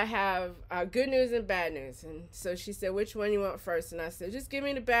she said, I have good news and bad news. And so she said, which one you want first? And I said, just give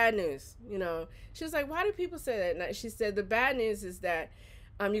me the bad news. You know, she was like, why do people say that? And she said, the bad news is that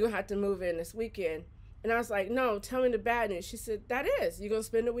you're going to have to move in this weekend. And I was like, no, tell me the bad news. She said, that is, you're going to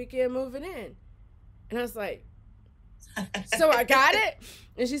spend the weekend moving in. And I was like, so I got it?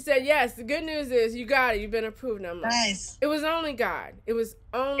 And she said, yes, the good news is you got it. You've been approved. And I'm like, nice. It was only God. It was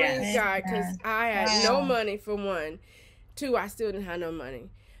only God, because I had no money for one. Two, I still didn't have no money.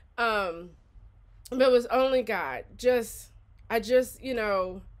 But it was only God. I just, you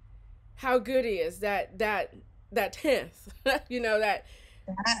know, how good he is. That 10th, you know, that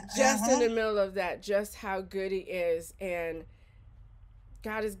just in the middle of that, just how good he is. And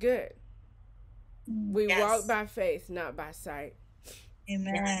God is good. We walk by faith, not by sight.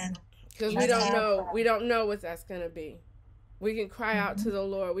 Amen. Because we don't know what that's going to be. We can cry out to the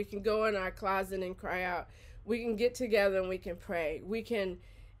Lord. We can go in our closet and cry out. We can get together and we can pray.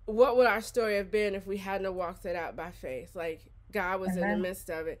 What would our story have been if we hadn't walked it out by faith? Like, God was in the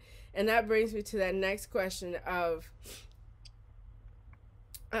midst of it. And that brings me to that next question of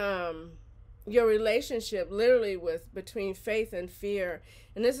your relationship literally between faith and fear.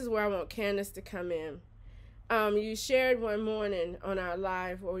 And this is where I want Candace to come in. You shared one morning on our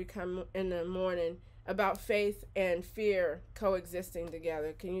live where we come in the morning about faith and fear coexisting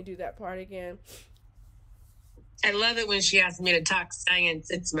together. Can you do that part again? I love it when she asks me to talk science.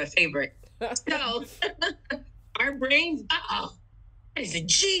 It's my favorite. So our brains, that is a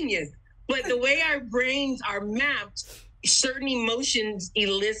genius. But the way our brains are mapped, certain emotions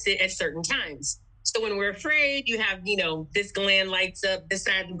elicit at certain times. So when we're afraid, you have, you know, this gland lights up, this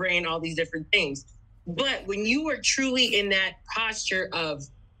side of the brain, all these different things. But when you are truly in that posture of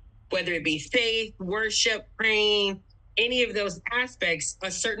whether it be faith, worship, praying, any of those aspects,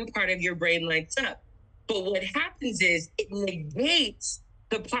 a certain part of your brain lights up. But what happens is it negates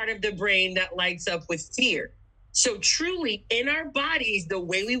the part of the brain that lights up with fear. So truly in our bodies, the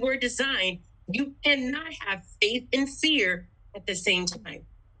way we were designed, you cannot have faith and fear at the same time.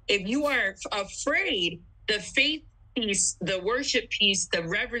 If you are afraid, the faith piece, the worship piece, the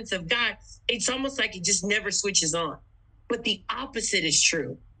reverence of God, it's almost like it just never switches on. But the opposite is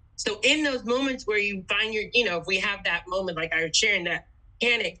true. So in those moments where you find if we have that moment, like I was sharing, that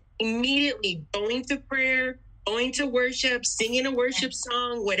panic, immediately going to prayer, going to worship, singing a worship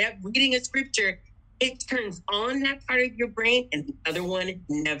song, whatever, reading a scripture, it turns on that part of your brain and the other one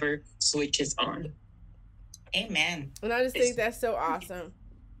never switches on. Amen. And I just think that's so awesome.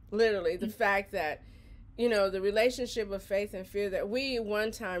 Literally, the fact that, you know, the relationship of faith and fear, that we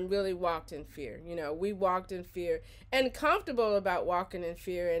one time really walked in fear. You know, we walked in fear and comfortable about walking in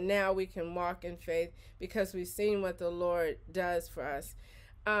fear. And now we can walk in faith because we've seen what the Lord does for us.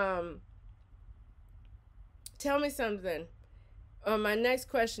 Tell me something. My next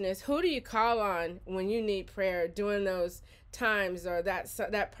question is, who do you call on when you need prayer during those times, or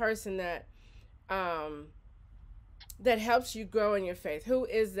that person that helps you grow in your faith? Who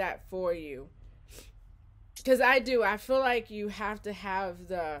is that for you? Because I feel like you have to have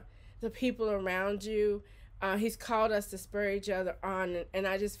the people around you. He's called us to spur each other on, and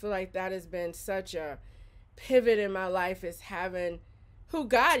I just feel like that has been such a pivot in my life, is having who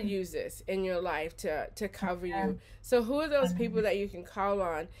God uses in your life to cover you. So who are those people that you can call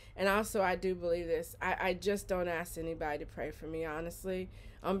on? And also, I do believe this. I just don't ask anybody to pray for me, honestly.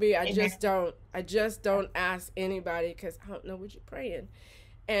 I just don't ask anybody, because I don't know what you're praying.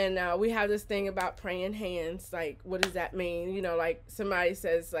 And we have this thing about praying hands. Like, what does that mean? You know, like somebody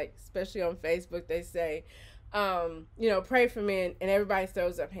says, like, especially on Facebook, they say, pray for me, and everybody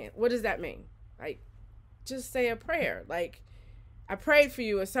throws up hands. What does that mean? Like, just say a prayer. Like, I prayed for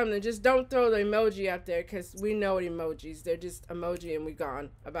you or something. Just don't throw the emoji up there, because we know emojis. They're just emoji and we gone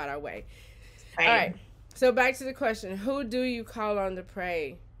about our way. Right. All right. So back to the question. Who do you call on to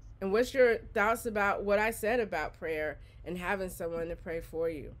pray? And what's your thoughts about what I said about prayer and having someone to pray for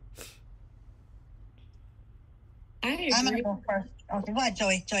you? I agree. I'm going to go first. Okay, go ahead,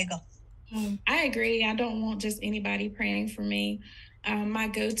 Joy. Joy, go. I agree. I don't want just anybody praying for me. My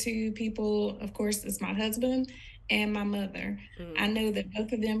go-to people, of course, is my husband and my mother. I know that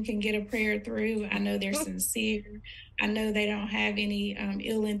both of them can get a prayer through. I know they're sincere. I know they don't have any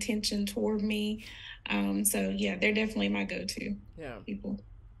ill intention toward me. So yeah, they're definitely my go-to people.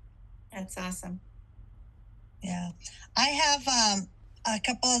 That's awesome. Yeah. I have a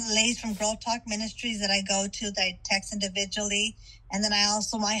couple of ladies from Girl Talk Ministries that I go to that I text individually. And then I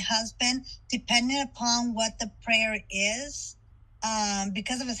also, my husband, depending upon what the prayer is,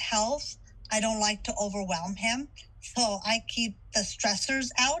 because of his health, I don't like to overwhelm him. So I keep the stressors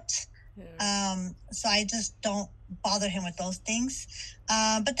out. So I just don't bother him with those things.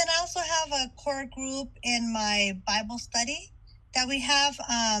 But then I also have a core group in my Bible study that we have,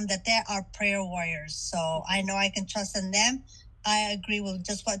 that they are prayer warriors. So I know I can trust in them. I agree with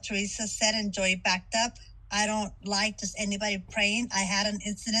just what Teresa said and Joy backed up. I don't like just anybody praying. I had an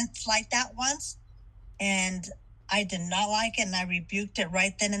incident like that once, and I did not like it, and I rebuked it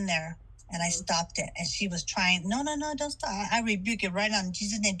right then and there. And I stopped it. And she was trying, no, don't stop. I rebuke it right now. In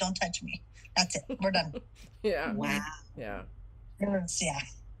Jesus' name, don't touch me. That's it. We're done. Yeah. Wow. Yeah. Yeah.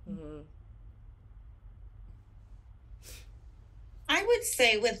 Mm-hmm. I would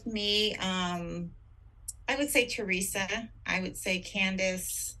say with me, I would say Teresa. I would say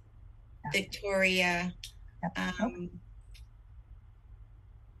Candace, Victoria.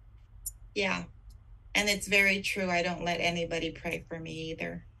 Yeah. And it's very true. I don't let anybody pray for me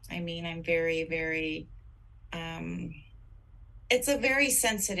either. I mean, I'm very, very, it's a very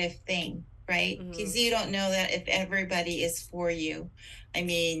sensitive thing, right? Because you don't know that if everybody is for you. I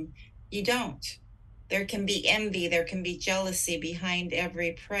mean, you don't. There can be envy, there can be jealousy behind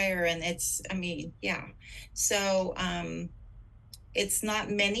every prayer. And it's, I mean, yeah. So it's not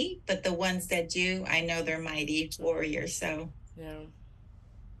many, but the ones that do, I know they're mighty warriors. So yeah.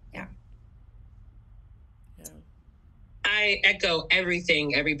 I echo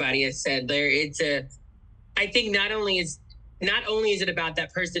everything everybody has said. I think not only is it about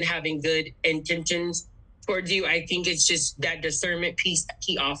that person having good intentions towards you, I think it's just that discernment piece that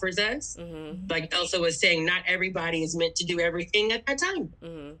he offers us. Mm-hmm. Like Elsa was saying, not everybody is meant to do everything at that time.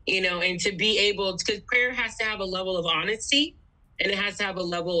 Mm-hmm. You know, and to be able, because prayer has to have a level of honesty, and it has to have a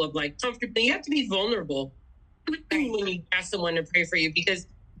level of like comfortability. You have to be vulnerable when you ask someone to pray for you, because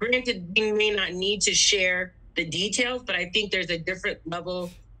granted, you may not need to share the details, but I think there's a different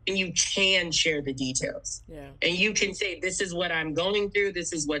level and you can share the details. Yeah. And you can say, this is what I'm going through,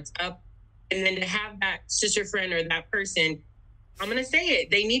 this is what's up. And then to have that sister friend or that person, I'm going to say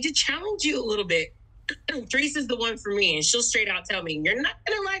it, they need to challenge you a little bit. Teresa's the one for me, and she'll straight out tell me, you're not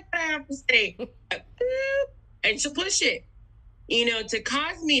going to like what I have to say. And she'll push it, you know, to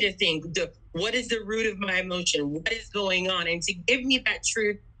cause me to think, what is the root of my emotion? What is going on? And to give me that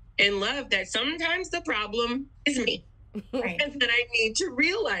truth and love that sometimes the problem is me. Right. And that I need to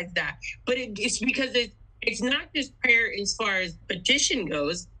realize that. But it's because it's not just prayer as far as petition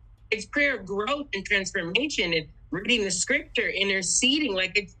goes. It's prayer of growth and transformation and reading the scripture, interceding.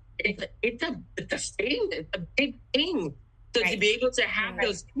 Like it's a thing. It's a big thing. So to be able to have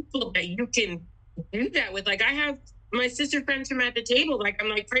those people that you can do that with, like I have my sister friends from at the table. Like I'm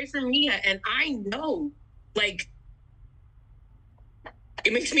like, pray for Mia, and I know, like,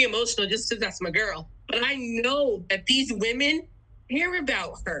 it makes me emotional just because that's my girl. But I know that these women care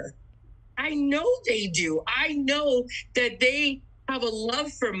about her. I know they do. I know that they have a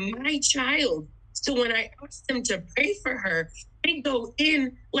love for my child. So when I ask them to pray for her, they go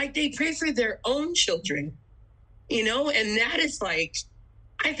in like they pray for their own children, you know? And that is like,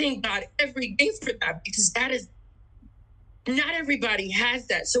 I thank God every day for that, because that is, not everybody has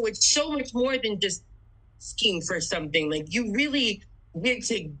that. So it's so much more than just asking for something. Like you really get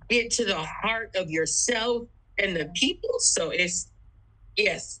to the heart of yourself and the people. So it's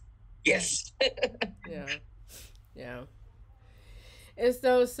yes. Yeah. It's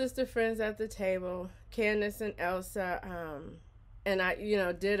those sister friends at the table, Candace and Elsa, and I, you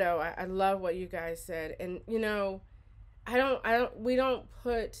know, ditto. I love what you guys said, and you know, we don't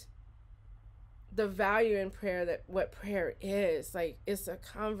put the value in prayer, that what prayer is. Like, it's a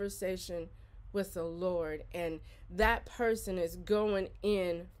conversation with the Lord, and that person is going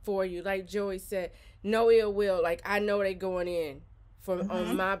in for you. Like Joey said, no ill will. Like, I know they're going in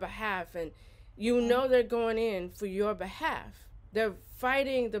on my behalf, and you know they're going in for your behalf. They're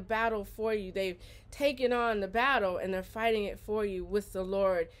fighting the battle for you. They've taken on the battle, and they're fighting it for you with the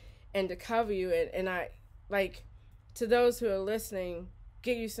Lord and to cover you. And I, like, to those who are listening,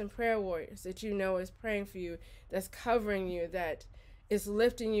 get you some prayer warriors that you know is praying for you, that's covering you, that is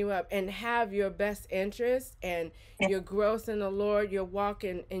lifting you up, and have your best interest and your growth in the Lord, your walk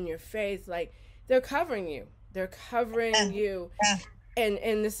in your faith. Like, they're covering you. They're covering you. And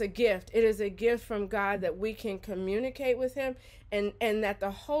it's a gift. It is a gift from God that we can communicate with him, and that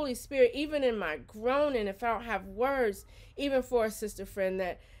the Holy Spirit, even in my groaning, if I don't have words, even for a sister friend,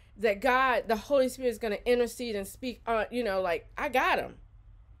 that God, the Holy Spirit is going to intercede and speak on, you know, like, I got him.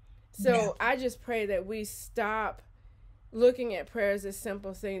 So I just pray that we stop looking at prayer as a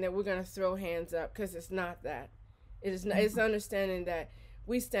simple thing that we're going to throw hands up, because it's not that. It is. It's understanding that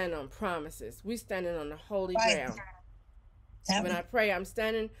we stand on promises. We standing on the holy ground. When I pray, I'm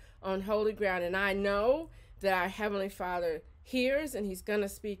standing on holy ground, and I know that our Heavenly Father hears, and he's going to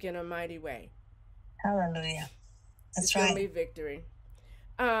speak in a mighty way. Hallelujah. That's It's right. going to be victory.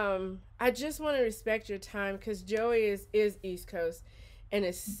 I just want to respect your time because Joey is East Coast, and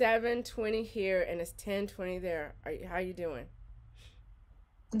it's 7:20 here and it's 10:20 there. How you doing?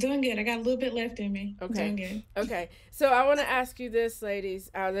 I'm doing good. I got a little bit left in me. Okay. Doing good. Okay. So I want to ask you this, ladies.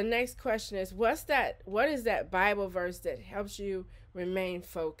 The next question is, what is that Bible verse that helps you remain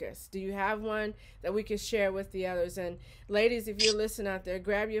focused? Do you have one that we can share with the others? And ladies, if you're listening out there,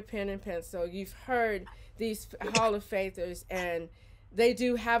 grab your pen and pencil. You've heard these Hall of Faithers, and they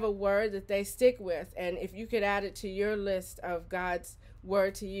do have a word that they stick with. And if you could add it to your list of God's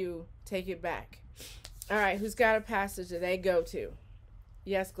word to you, take it back. All right. Who's got a passage that they go to?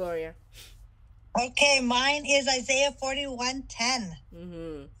 Yes, Gloria. Okay, mine is Isaiah 41:10.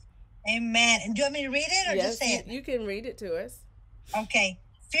 Mm-hmm. Amen. And do you want me to read it or Yes, just say it? You can read it to us. Okay.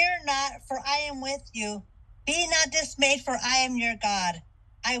 Fear not, for I am with you. Be not dismayed, for I am your God.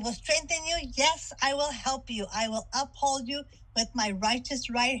 I will strengthen you. Yes, I will help you. I will uphold you with my righteous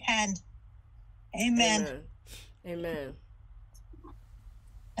right hand. Amen. Amen. Amen.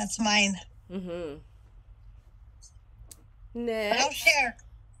 That's mine. Mm-hmm. But Next. I'll share.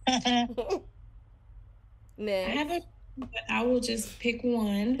 Next. I have I will just pick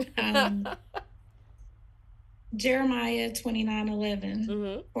one. Jeremiah 29:11.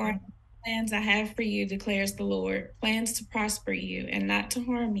 Mm-hmm. For plans I have for you, declares the Lord, plans to prosper you and not to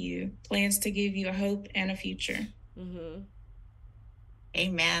harm you, plans to give you a hope and a future. Mm-hmm.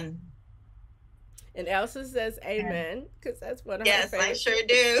 Amen. And Elsa says amen, because that's one of her Yes, I favorites. sure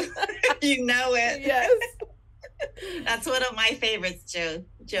do. You know it. Yes. That's one of my favorites,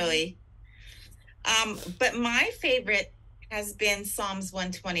 Joey. But my favorite has been Psalms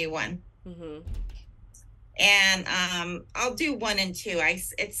 121. Mm-hmm. And I'll do 1 and 2.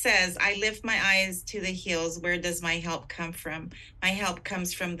 It says, I lift my eyes to the hills. Where does my help come from? My help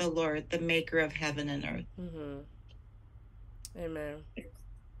comes from the Lord, the maker of heaven and earth. Mm-hmm. Amen.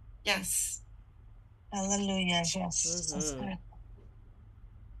 Yes. Hallelujah. Yes. Mm-hmm.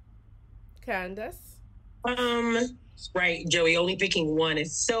 Candace? Right, Joey, only picking one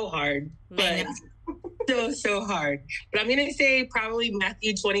is so hard, but so hard. But I'm going to say probably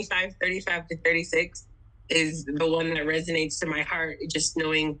Matthew 25:35-36 is the one that resonates to my heart, just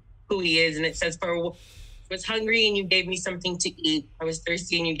knowing who he is. And it says, for I was hungry and you gave me something to eat. I was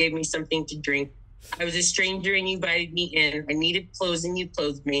thirsty and you gave me something to drink. I was a stranger and you invited me in. I needed clothes and you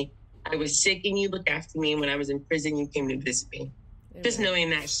clothed me. I was sick and you looked after me. And when I was in prison, you came to visit me. Amen. Just knowing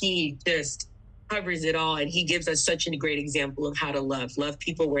that he just covers it all, and he gives us such a great example of how to love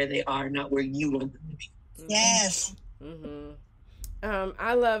people where they are, not where you want them to be. Yes. Mm-hmm.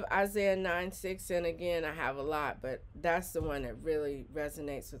 I love Isaiah 9:6, and again, I have a lot, but that's the one that really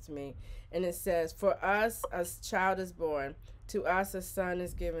resonates with me. And it says, for us a child is born, to us a son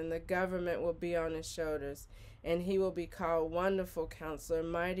is given, the government will be on his shoulders, and he will be called Wonderful Counselor,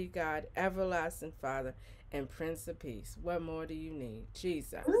 Mighty God, Everlasting Father, and Prince of Peace. What more do you need?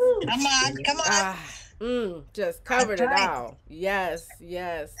 Jesus. Come on. Just covered it all. Yes.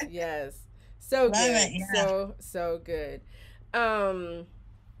 So Love good. it, yeah. So good. I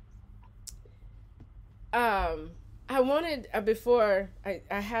wanted before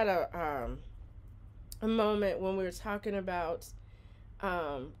I had a moment when we were talking about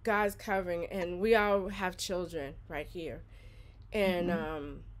God's covering, and we all have children right here,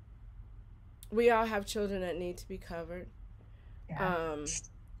 and we all have children that need to be covered. Yeah.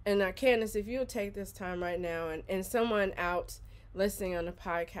 And Candace, if you'll take this time right now, and someone out listening on the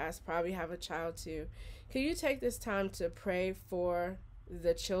podcast probably have a child too, can you take this time to pray for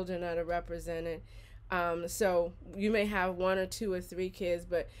the children that are represented? So you may have 1 or 2 or 3 kids,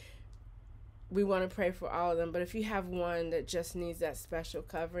 but we want to pray for all of them. But if you have one that just needs that special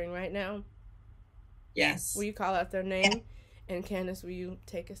covering right now, yes, will you call out their name? And Candace, will you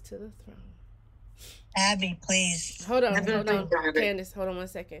take us to the throne? Abby, please. Hold on. Candace, hold on 1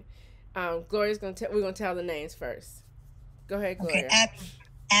 second. Gloria's we're gonna tell the names first. Go ahead, Gloria. Okay,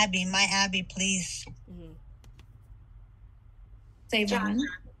 Abby, my Abby, please. Mm-hmm. Say John.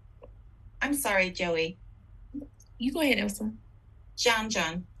 I'm sorry, Joey. You go ahead, Elsa. John.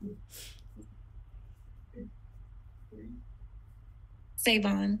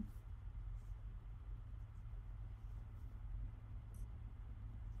 Savon.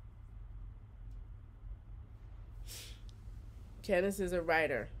 Candace is a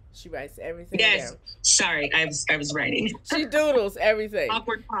writer. She writes everything Yes. down. Sorry, I was writing. She doodles everything.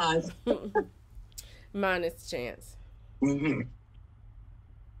 Awkward pause. Minus Chance. Mm-hmm.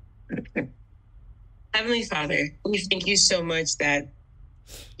 Heavenly Father, we thank you so much that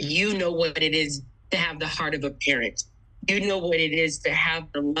you know what it is to have the heart of a parent. You know what it is to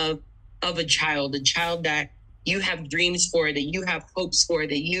have the love of a child that you have dreams for, that you have hopes for,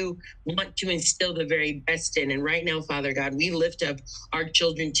 that you want to instill the very best in. And right now, Father God, we lift up our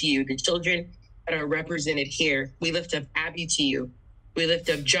children to you, the children that are represented here. We lift up Abby to you. We lift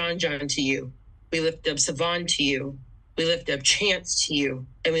up John to you. We lift up Savon to you. We lift up Chance to you.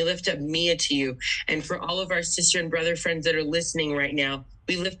 And we lift up Mia to you. And for all of our sister and brother friends that are listening right now,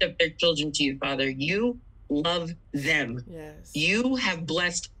 we lift up their children to you, Father. You love them. Yes. You have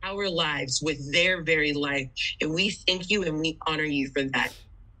blessed our lives with their very life. And we thank you and we honor you for that.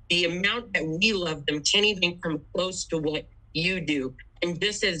 The amount that we love them can't even come close to what you do. And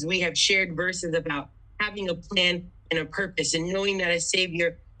just as we have shared verses about having a plan and a purpose and knowing that a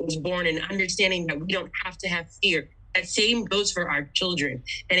Savior was born and understanding that we don't have to have fear, that same goes for our children.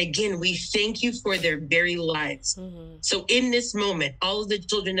 And again, we thank you for their very lives. Mm-hmm. So in this moment, all of the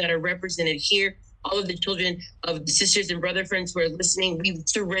children that are represented here, all of the children of the sisters and brother friends who are listening, we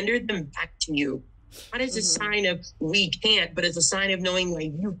surrender them back to you. Not as a sign of we can't, but as a sign of knowing that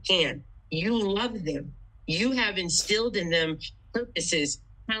you can. You love them. You have instilled in them purposes,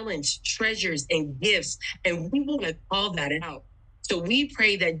 talents, treasures, and gifts, and we want to call that out. So we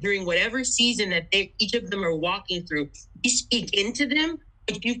pray that during whatever season that each of them are walking through, we speak into them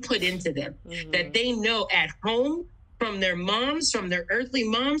what you put into them, that they know at home from their moms, from their earthly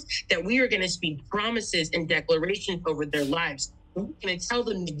moms, that we are going to speak promises and declarations over their lives. We're going to tell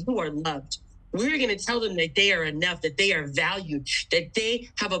them that you are loved. We're going to tell them that they are enough, that they are valued, that they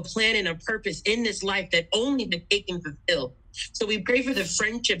have a plan and a purpose in this life that only that they can fulfill. So we pray for the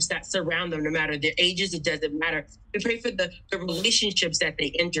friendships that surround them, no matter their ages, it doesn't matter. We pray for the relationships that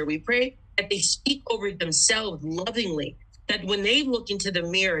they enter. We pray that they speak over themselves lovingly, that when they look into the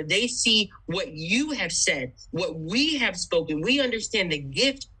mirror, they see what you have said, what we have spoken. We understand the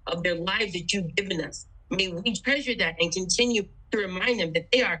gift of their lives that you've given us. May we treasure that and continue to remind them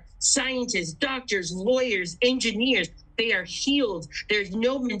that they are scientists, doctors, lawyers, engineers. They are healed. There's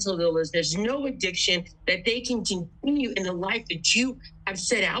no mental illness. There's no addiction, that they can continue in the life that you have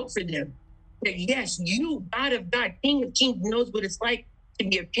set out for them. That yes, you, God of God, King of Kings, knows what it's like to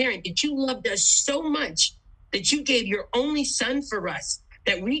be a parent, that you loved us so much that you gave your only son for us,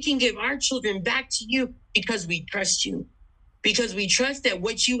 that we can give our children back to you because we trust you, because we trust that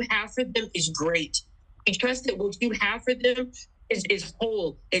what you have for them is great. We trust that what you have for them is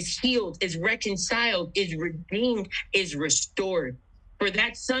whole, is healed, is reconciled, is redeemed, is restored. For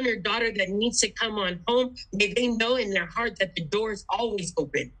that son or daughter that needs to come on home, may they know in their heart that the door is always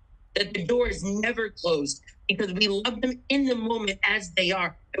open, that the door is never closed, because we love them in the moment as they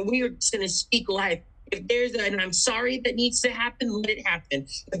are. And we are just going to speak life. If there's an I'm sorry that needs to happen, let it happen.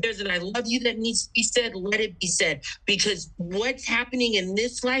 If there's an I love you that needs to be said, let it be said. Because what's happening in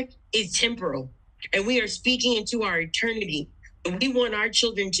this life is temporal. And we are speaking into our eternity. And we want our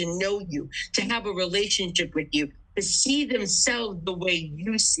children to know you, to have a relationship with you, to see themselves the way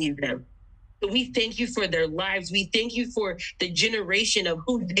you see them. So we thank you for their lives. We thank you for the generation of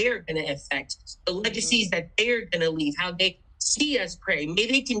who they're going to affect, the legacies that they're going to leave, how they see us pray. May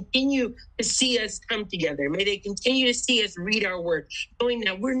they continue to see us come together. May they continue to see us read our word, knowing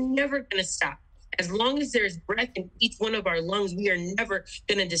that we're never going to stop. As long as there's breath in each one of our lungs, we are never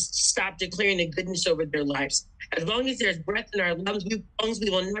going to just stop declaring the goodness over their lives. As long as there's breath in our lungs, we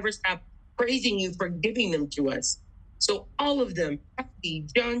will never stop praising you for giving them to us. So all of them, Kathy,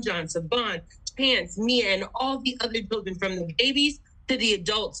 John, Savon, Chance, Mia, and all the other children, from the babies to the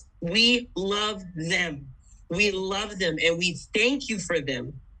adults, we love them. We love them, and we thank you for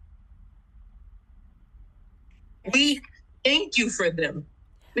them. We thank you for them.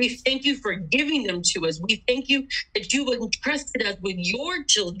 We thank you for giving them to us. We thank you that you entrusted us with your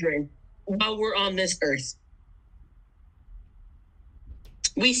children while we're on this earth.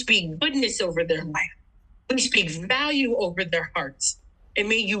 We speak goodness over their life. We speak value over their hearts. And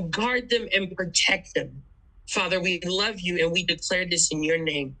may you guard them and protect them. Father, we love you, and we declare this in your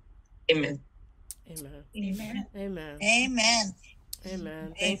name. Amen. Amen. Amen. Amen. Amen.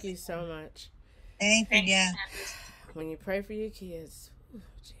 Amen. Thank you so much. Thank you. Yeah. When you pray for your kids, ooh,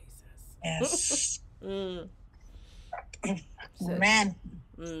 Jesus. Yes. So, Man.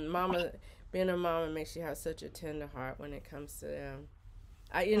 Mama, being a mama makes you have such a tender heart when it comes to them.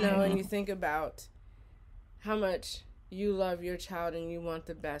 And you think about how much you love your child and you want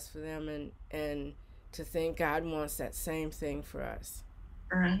the best for them, and to think God wants that same thing for us.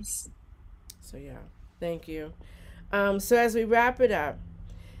 For us. So yeah, thank you. So as we wrap it up,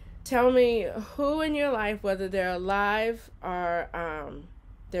 tell me who in your life, whether they're alive or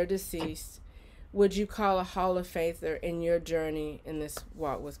they're deceased, would you call a hall of faither in your journey in this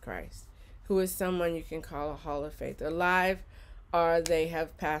walk with Christ? who is someone you can call a Hall of Faith, alive or they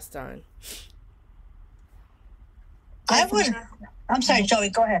have passed on? I'm sorry, Joey,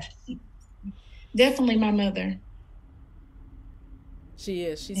 go ahead. Definitely my mother. She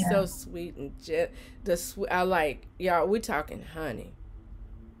is. She's so sweet and I like, y'all, we're talking honey.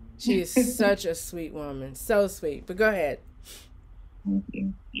 She is such a sweet woman. So sweet. But go ahead. Thank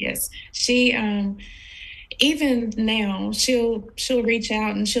you. Yes. She even now she'll reach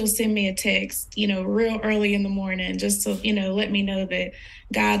out and she'll send me a text, real early in the morning, just to, let me know that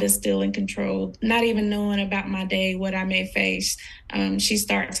God is still in control, not even knowing about my day, what I may face. She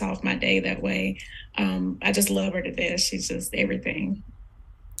starts off my day that way. I just love her to death. She's just everything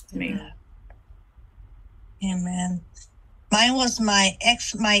to me. Amen. Mine was my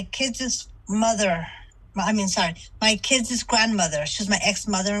kids' mother. My kids' grandmother. She was my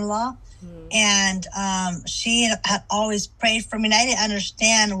ex-mother-in-law. And she had always prayed for me. And I didn't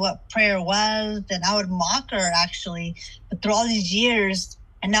understand what prayer was. And I would mock her, actually. But through all these years,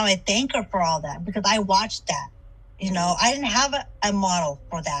 and now I thank her for all that, because I watched that. I didn't have a model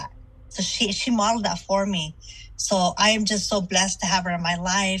for that. So she modeled that for me. So I am just so blessed to have her in my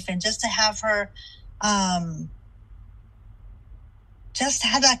life, and just to have her, just to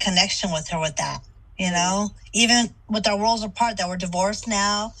have that connection with her with that. Even with our worlds apart, that we're divorced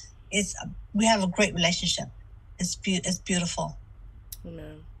now, we have a great relationship. It's beautiful.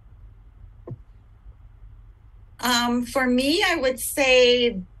 Amen. For me, I would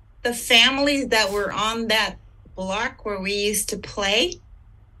say the families that were on that block where we used to play,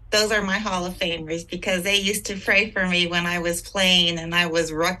 those are my Hall of Famers, because they used to pray for me when I was playing and I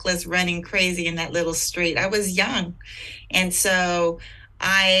was reckless, running crazy in that little street. I was young. And so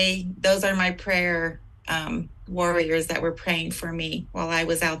those are my prayer warriors that were praying for me while I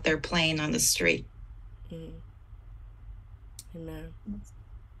was out there playing on the street. Amen.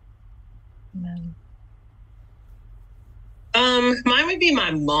 Amen. Mine would be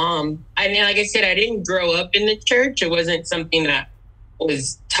my mom. I mean, like I said, I didn't grow up in the church. It wasn't something that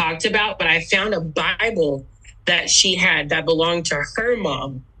was talked about, but I found a Bible that she had that belonged to her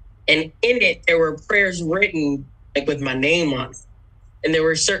mom. And in it, there were prayers written like with my name on it. And there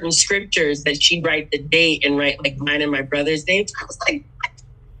were certain scriptures that she'd write the date and write like mine and my brother's names. I was like,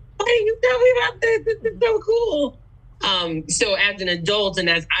 why didn't you tell me about this? This is so cool. So as an adult and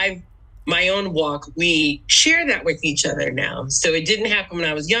as my own walk, we share that with each other now. So it didn't happen when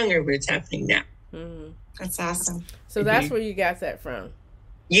I was younger, but it's happening now. Mm-hmm. That's awesome. So that's where you got that from.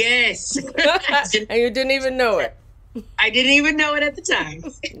 Yes. And you didn't even know it. I didn't even know it at the time.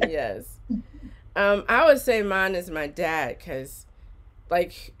 Yes. I would say mine is my dad, because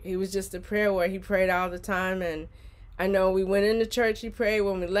like he was just a prayer warrior. He prayed all the time, and I know we went into church, he prayed.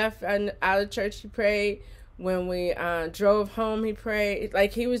 When we left out of church, he prayed. When we drove home, he prayed.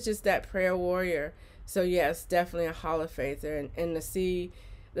 Like, he was just that prayer warrior. So yes, definitely a Hall of Faither, and to see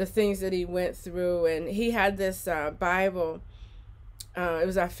the things that he went through. And he had this Bible. It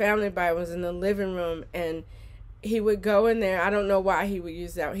was our family Bible. It was in the living room, and he would go in there. I don't know why he would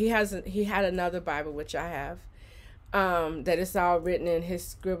use that. He had another Bible, which I have, that it's all written in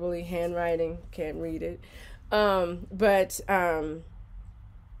his scribbly handwriting. Can't read it. But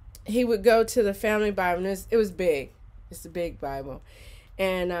he would go to the family Bible, and it was big. It's a big Bible.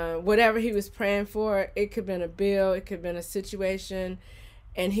 And whatever he was praying for, it could have been a bill, it could have been a situation,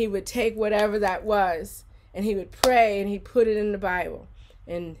 and he would take whatever that was, and he would pray, and he put it in the Bible.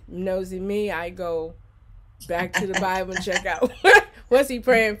 And nosy me, I go back to the Bible and check out what's he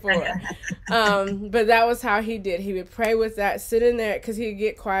praying for. But that was how he did. He would pray with that, sit in there, because he'd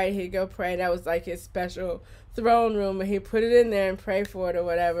get quiet, he'd go pray. That was like his special throne room, and he'd put it in there and pray for it or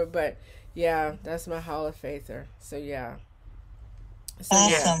whatever. But yeah, that's my Hall of Faither. So yeah. So,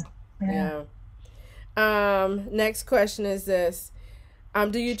 awesome. Yeah. Next question is this.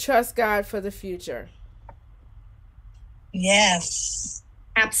 Do you trust God for the future? Yes.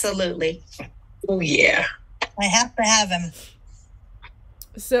 Absolutely. Oh, yeah. I have to have him.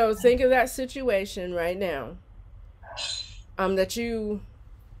 So think of that situation right now. That you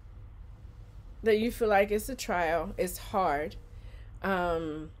feel like it's a trial, it's hard,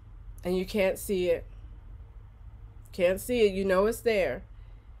 and you can't see it. Can't see it, you know it's there.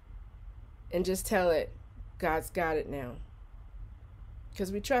 And just tell it, God's got it now.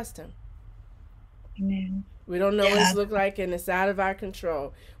 Because we trust him. Amen. We don't know what it's look like, and it's out of our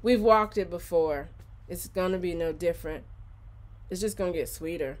control. We've walked it before. It's going to be no different. It's just going to get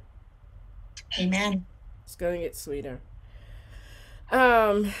sweeter. Amen. It's going to get sweeter.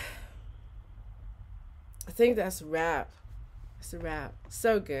 I think that's a wrap. It's a wrap.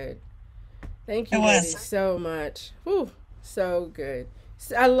 So good. Thank you, ladies, so much. Whew, so good.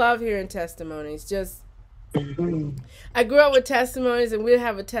 I love hearing testimonies. Just, I grew up with testimonies, and we'd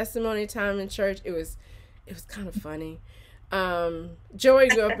have a testimony time in church. It was kind of funny. Joey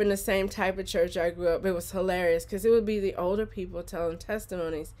grew up in the same type of church I grew up. It was hilarious because it would be the older people telling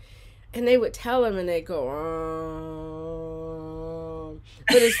testimonies, and they would tell them, and they go, oh.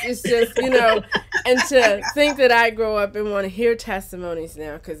 But it's just, you know, and to think that I grow up and want to hear testimonies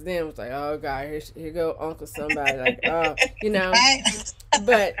now, because then it was like, oh God, here go Uncle somebody, like, oh, you know.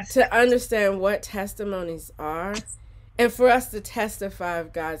 But to understand what testimonies are, and for us to testify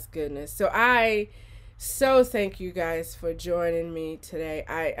of God's goodness. So so thank you guys for joining me today.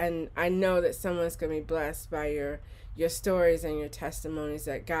 I know that someone's going to be blessed by your stories and your testimonies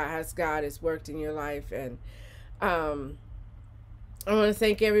that God has worked in your life. And I want to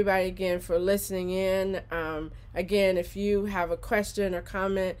thank everybody again for listening in. Again, if you have a question or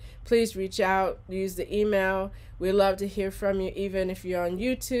comment, please reach out. Use the email. We'd love to hear from you, even if you're on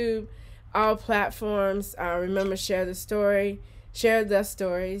YouTube, all platforms. Remember, share the stories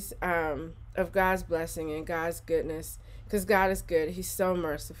of God's blessing and God's goodness, because God is good. He's so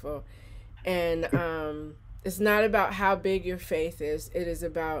merciful. And it's not about how big your faith is. It is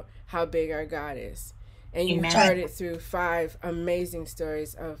about how big our God is. And you heard it through 5 amazing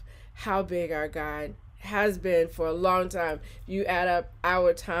stories of how big our God has been for a long time. You add up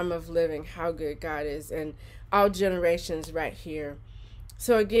our time of living, how good God is, and all generations right here.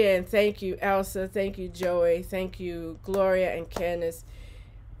 So again, thank you, Elsa. Thank you, Joey. Thank you, Gloria and Candace.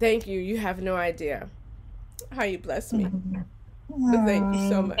 Thank you. You have no idea how you bless me. But thank you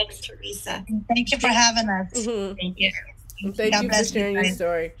so much. Thanks, Teresa. Thank you for having us. Mm-hmm. Thank you. And thank you for sharing your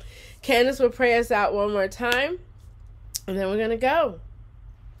story. Candace will pray us out one more time, and then we're going to go.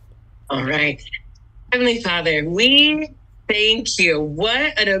 All right. Heavenly Father, we thank you.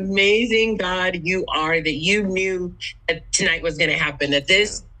 What an amazing God you are, that you knew that tonight was going to happen, that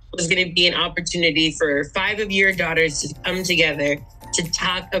this was going to be an opportunity for 5 of your daughters to come together to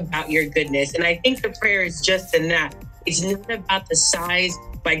talk about your goodness. And I think the prayer is just in that. It's not about the size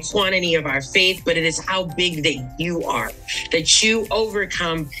by quantity of our faith, but it is how big that you are, that you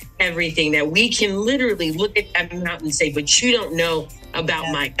overcome everything, that we can literally look at that mountain and say, but you don't know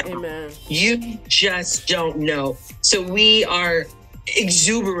about my God. Amen. You just don't know. So we are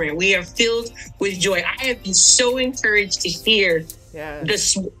exuberant. We are filled with joy. I have been so encouraged to hear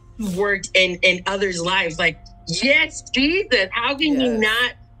this work in others' lives. Like, yes, Jesus, how can you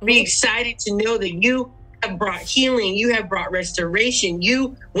not be excited to know that you have brought healing, you have brought restoration,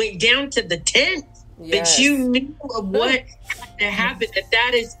 you went down to the tent, that you knew of what had to happen,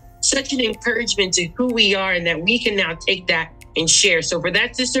 that is such an encouragement to who we are, and that we can now take that and share. So for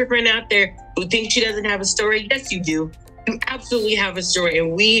that sister friend out there who thinks she doesn't have a story, yes, you do. You absolutely have a story,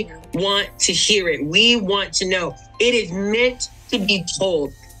 and we want to hear it. We want to know. It is meant to be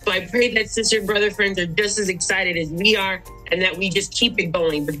told. So I pray that sister and brother friends are just as excited as we are, and that we just keep it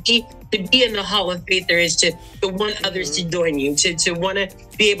going. But to be in the hall of faith, there is to want others to join you, to want to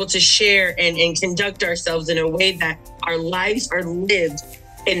be able to share and conduct ourselves in a way that our lives are lived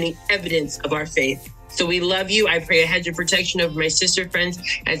in the evidence of our faith. So we love you. I pray a hedge of protection over my sister friends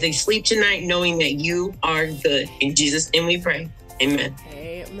as they sleep tonight, knowing that you are good. In Jesus' name we pray. Amen.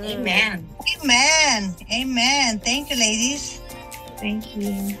 Amen. Amen. Amen. Thank you, ladies. Thank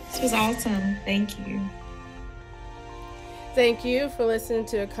you. This was awesome. Thank you. Thank you for listening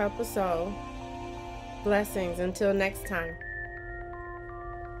to A Cup of Soul. Blessings. Until next time.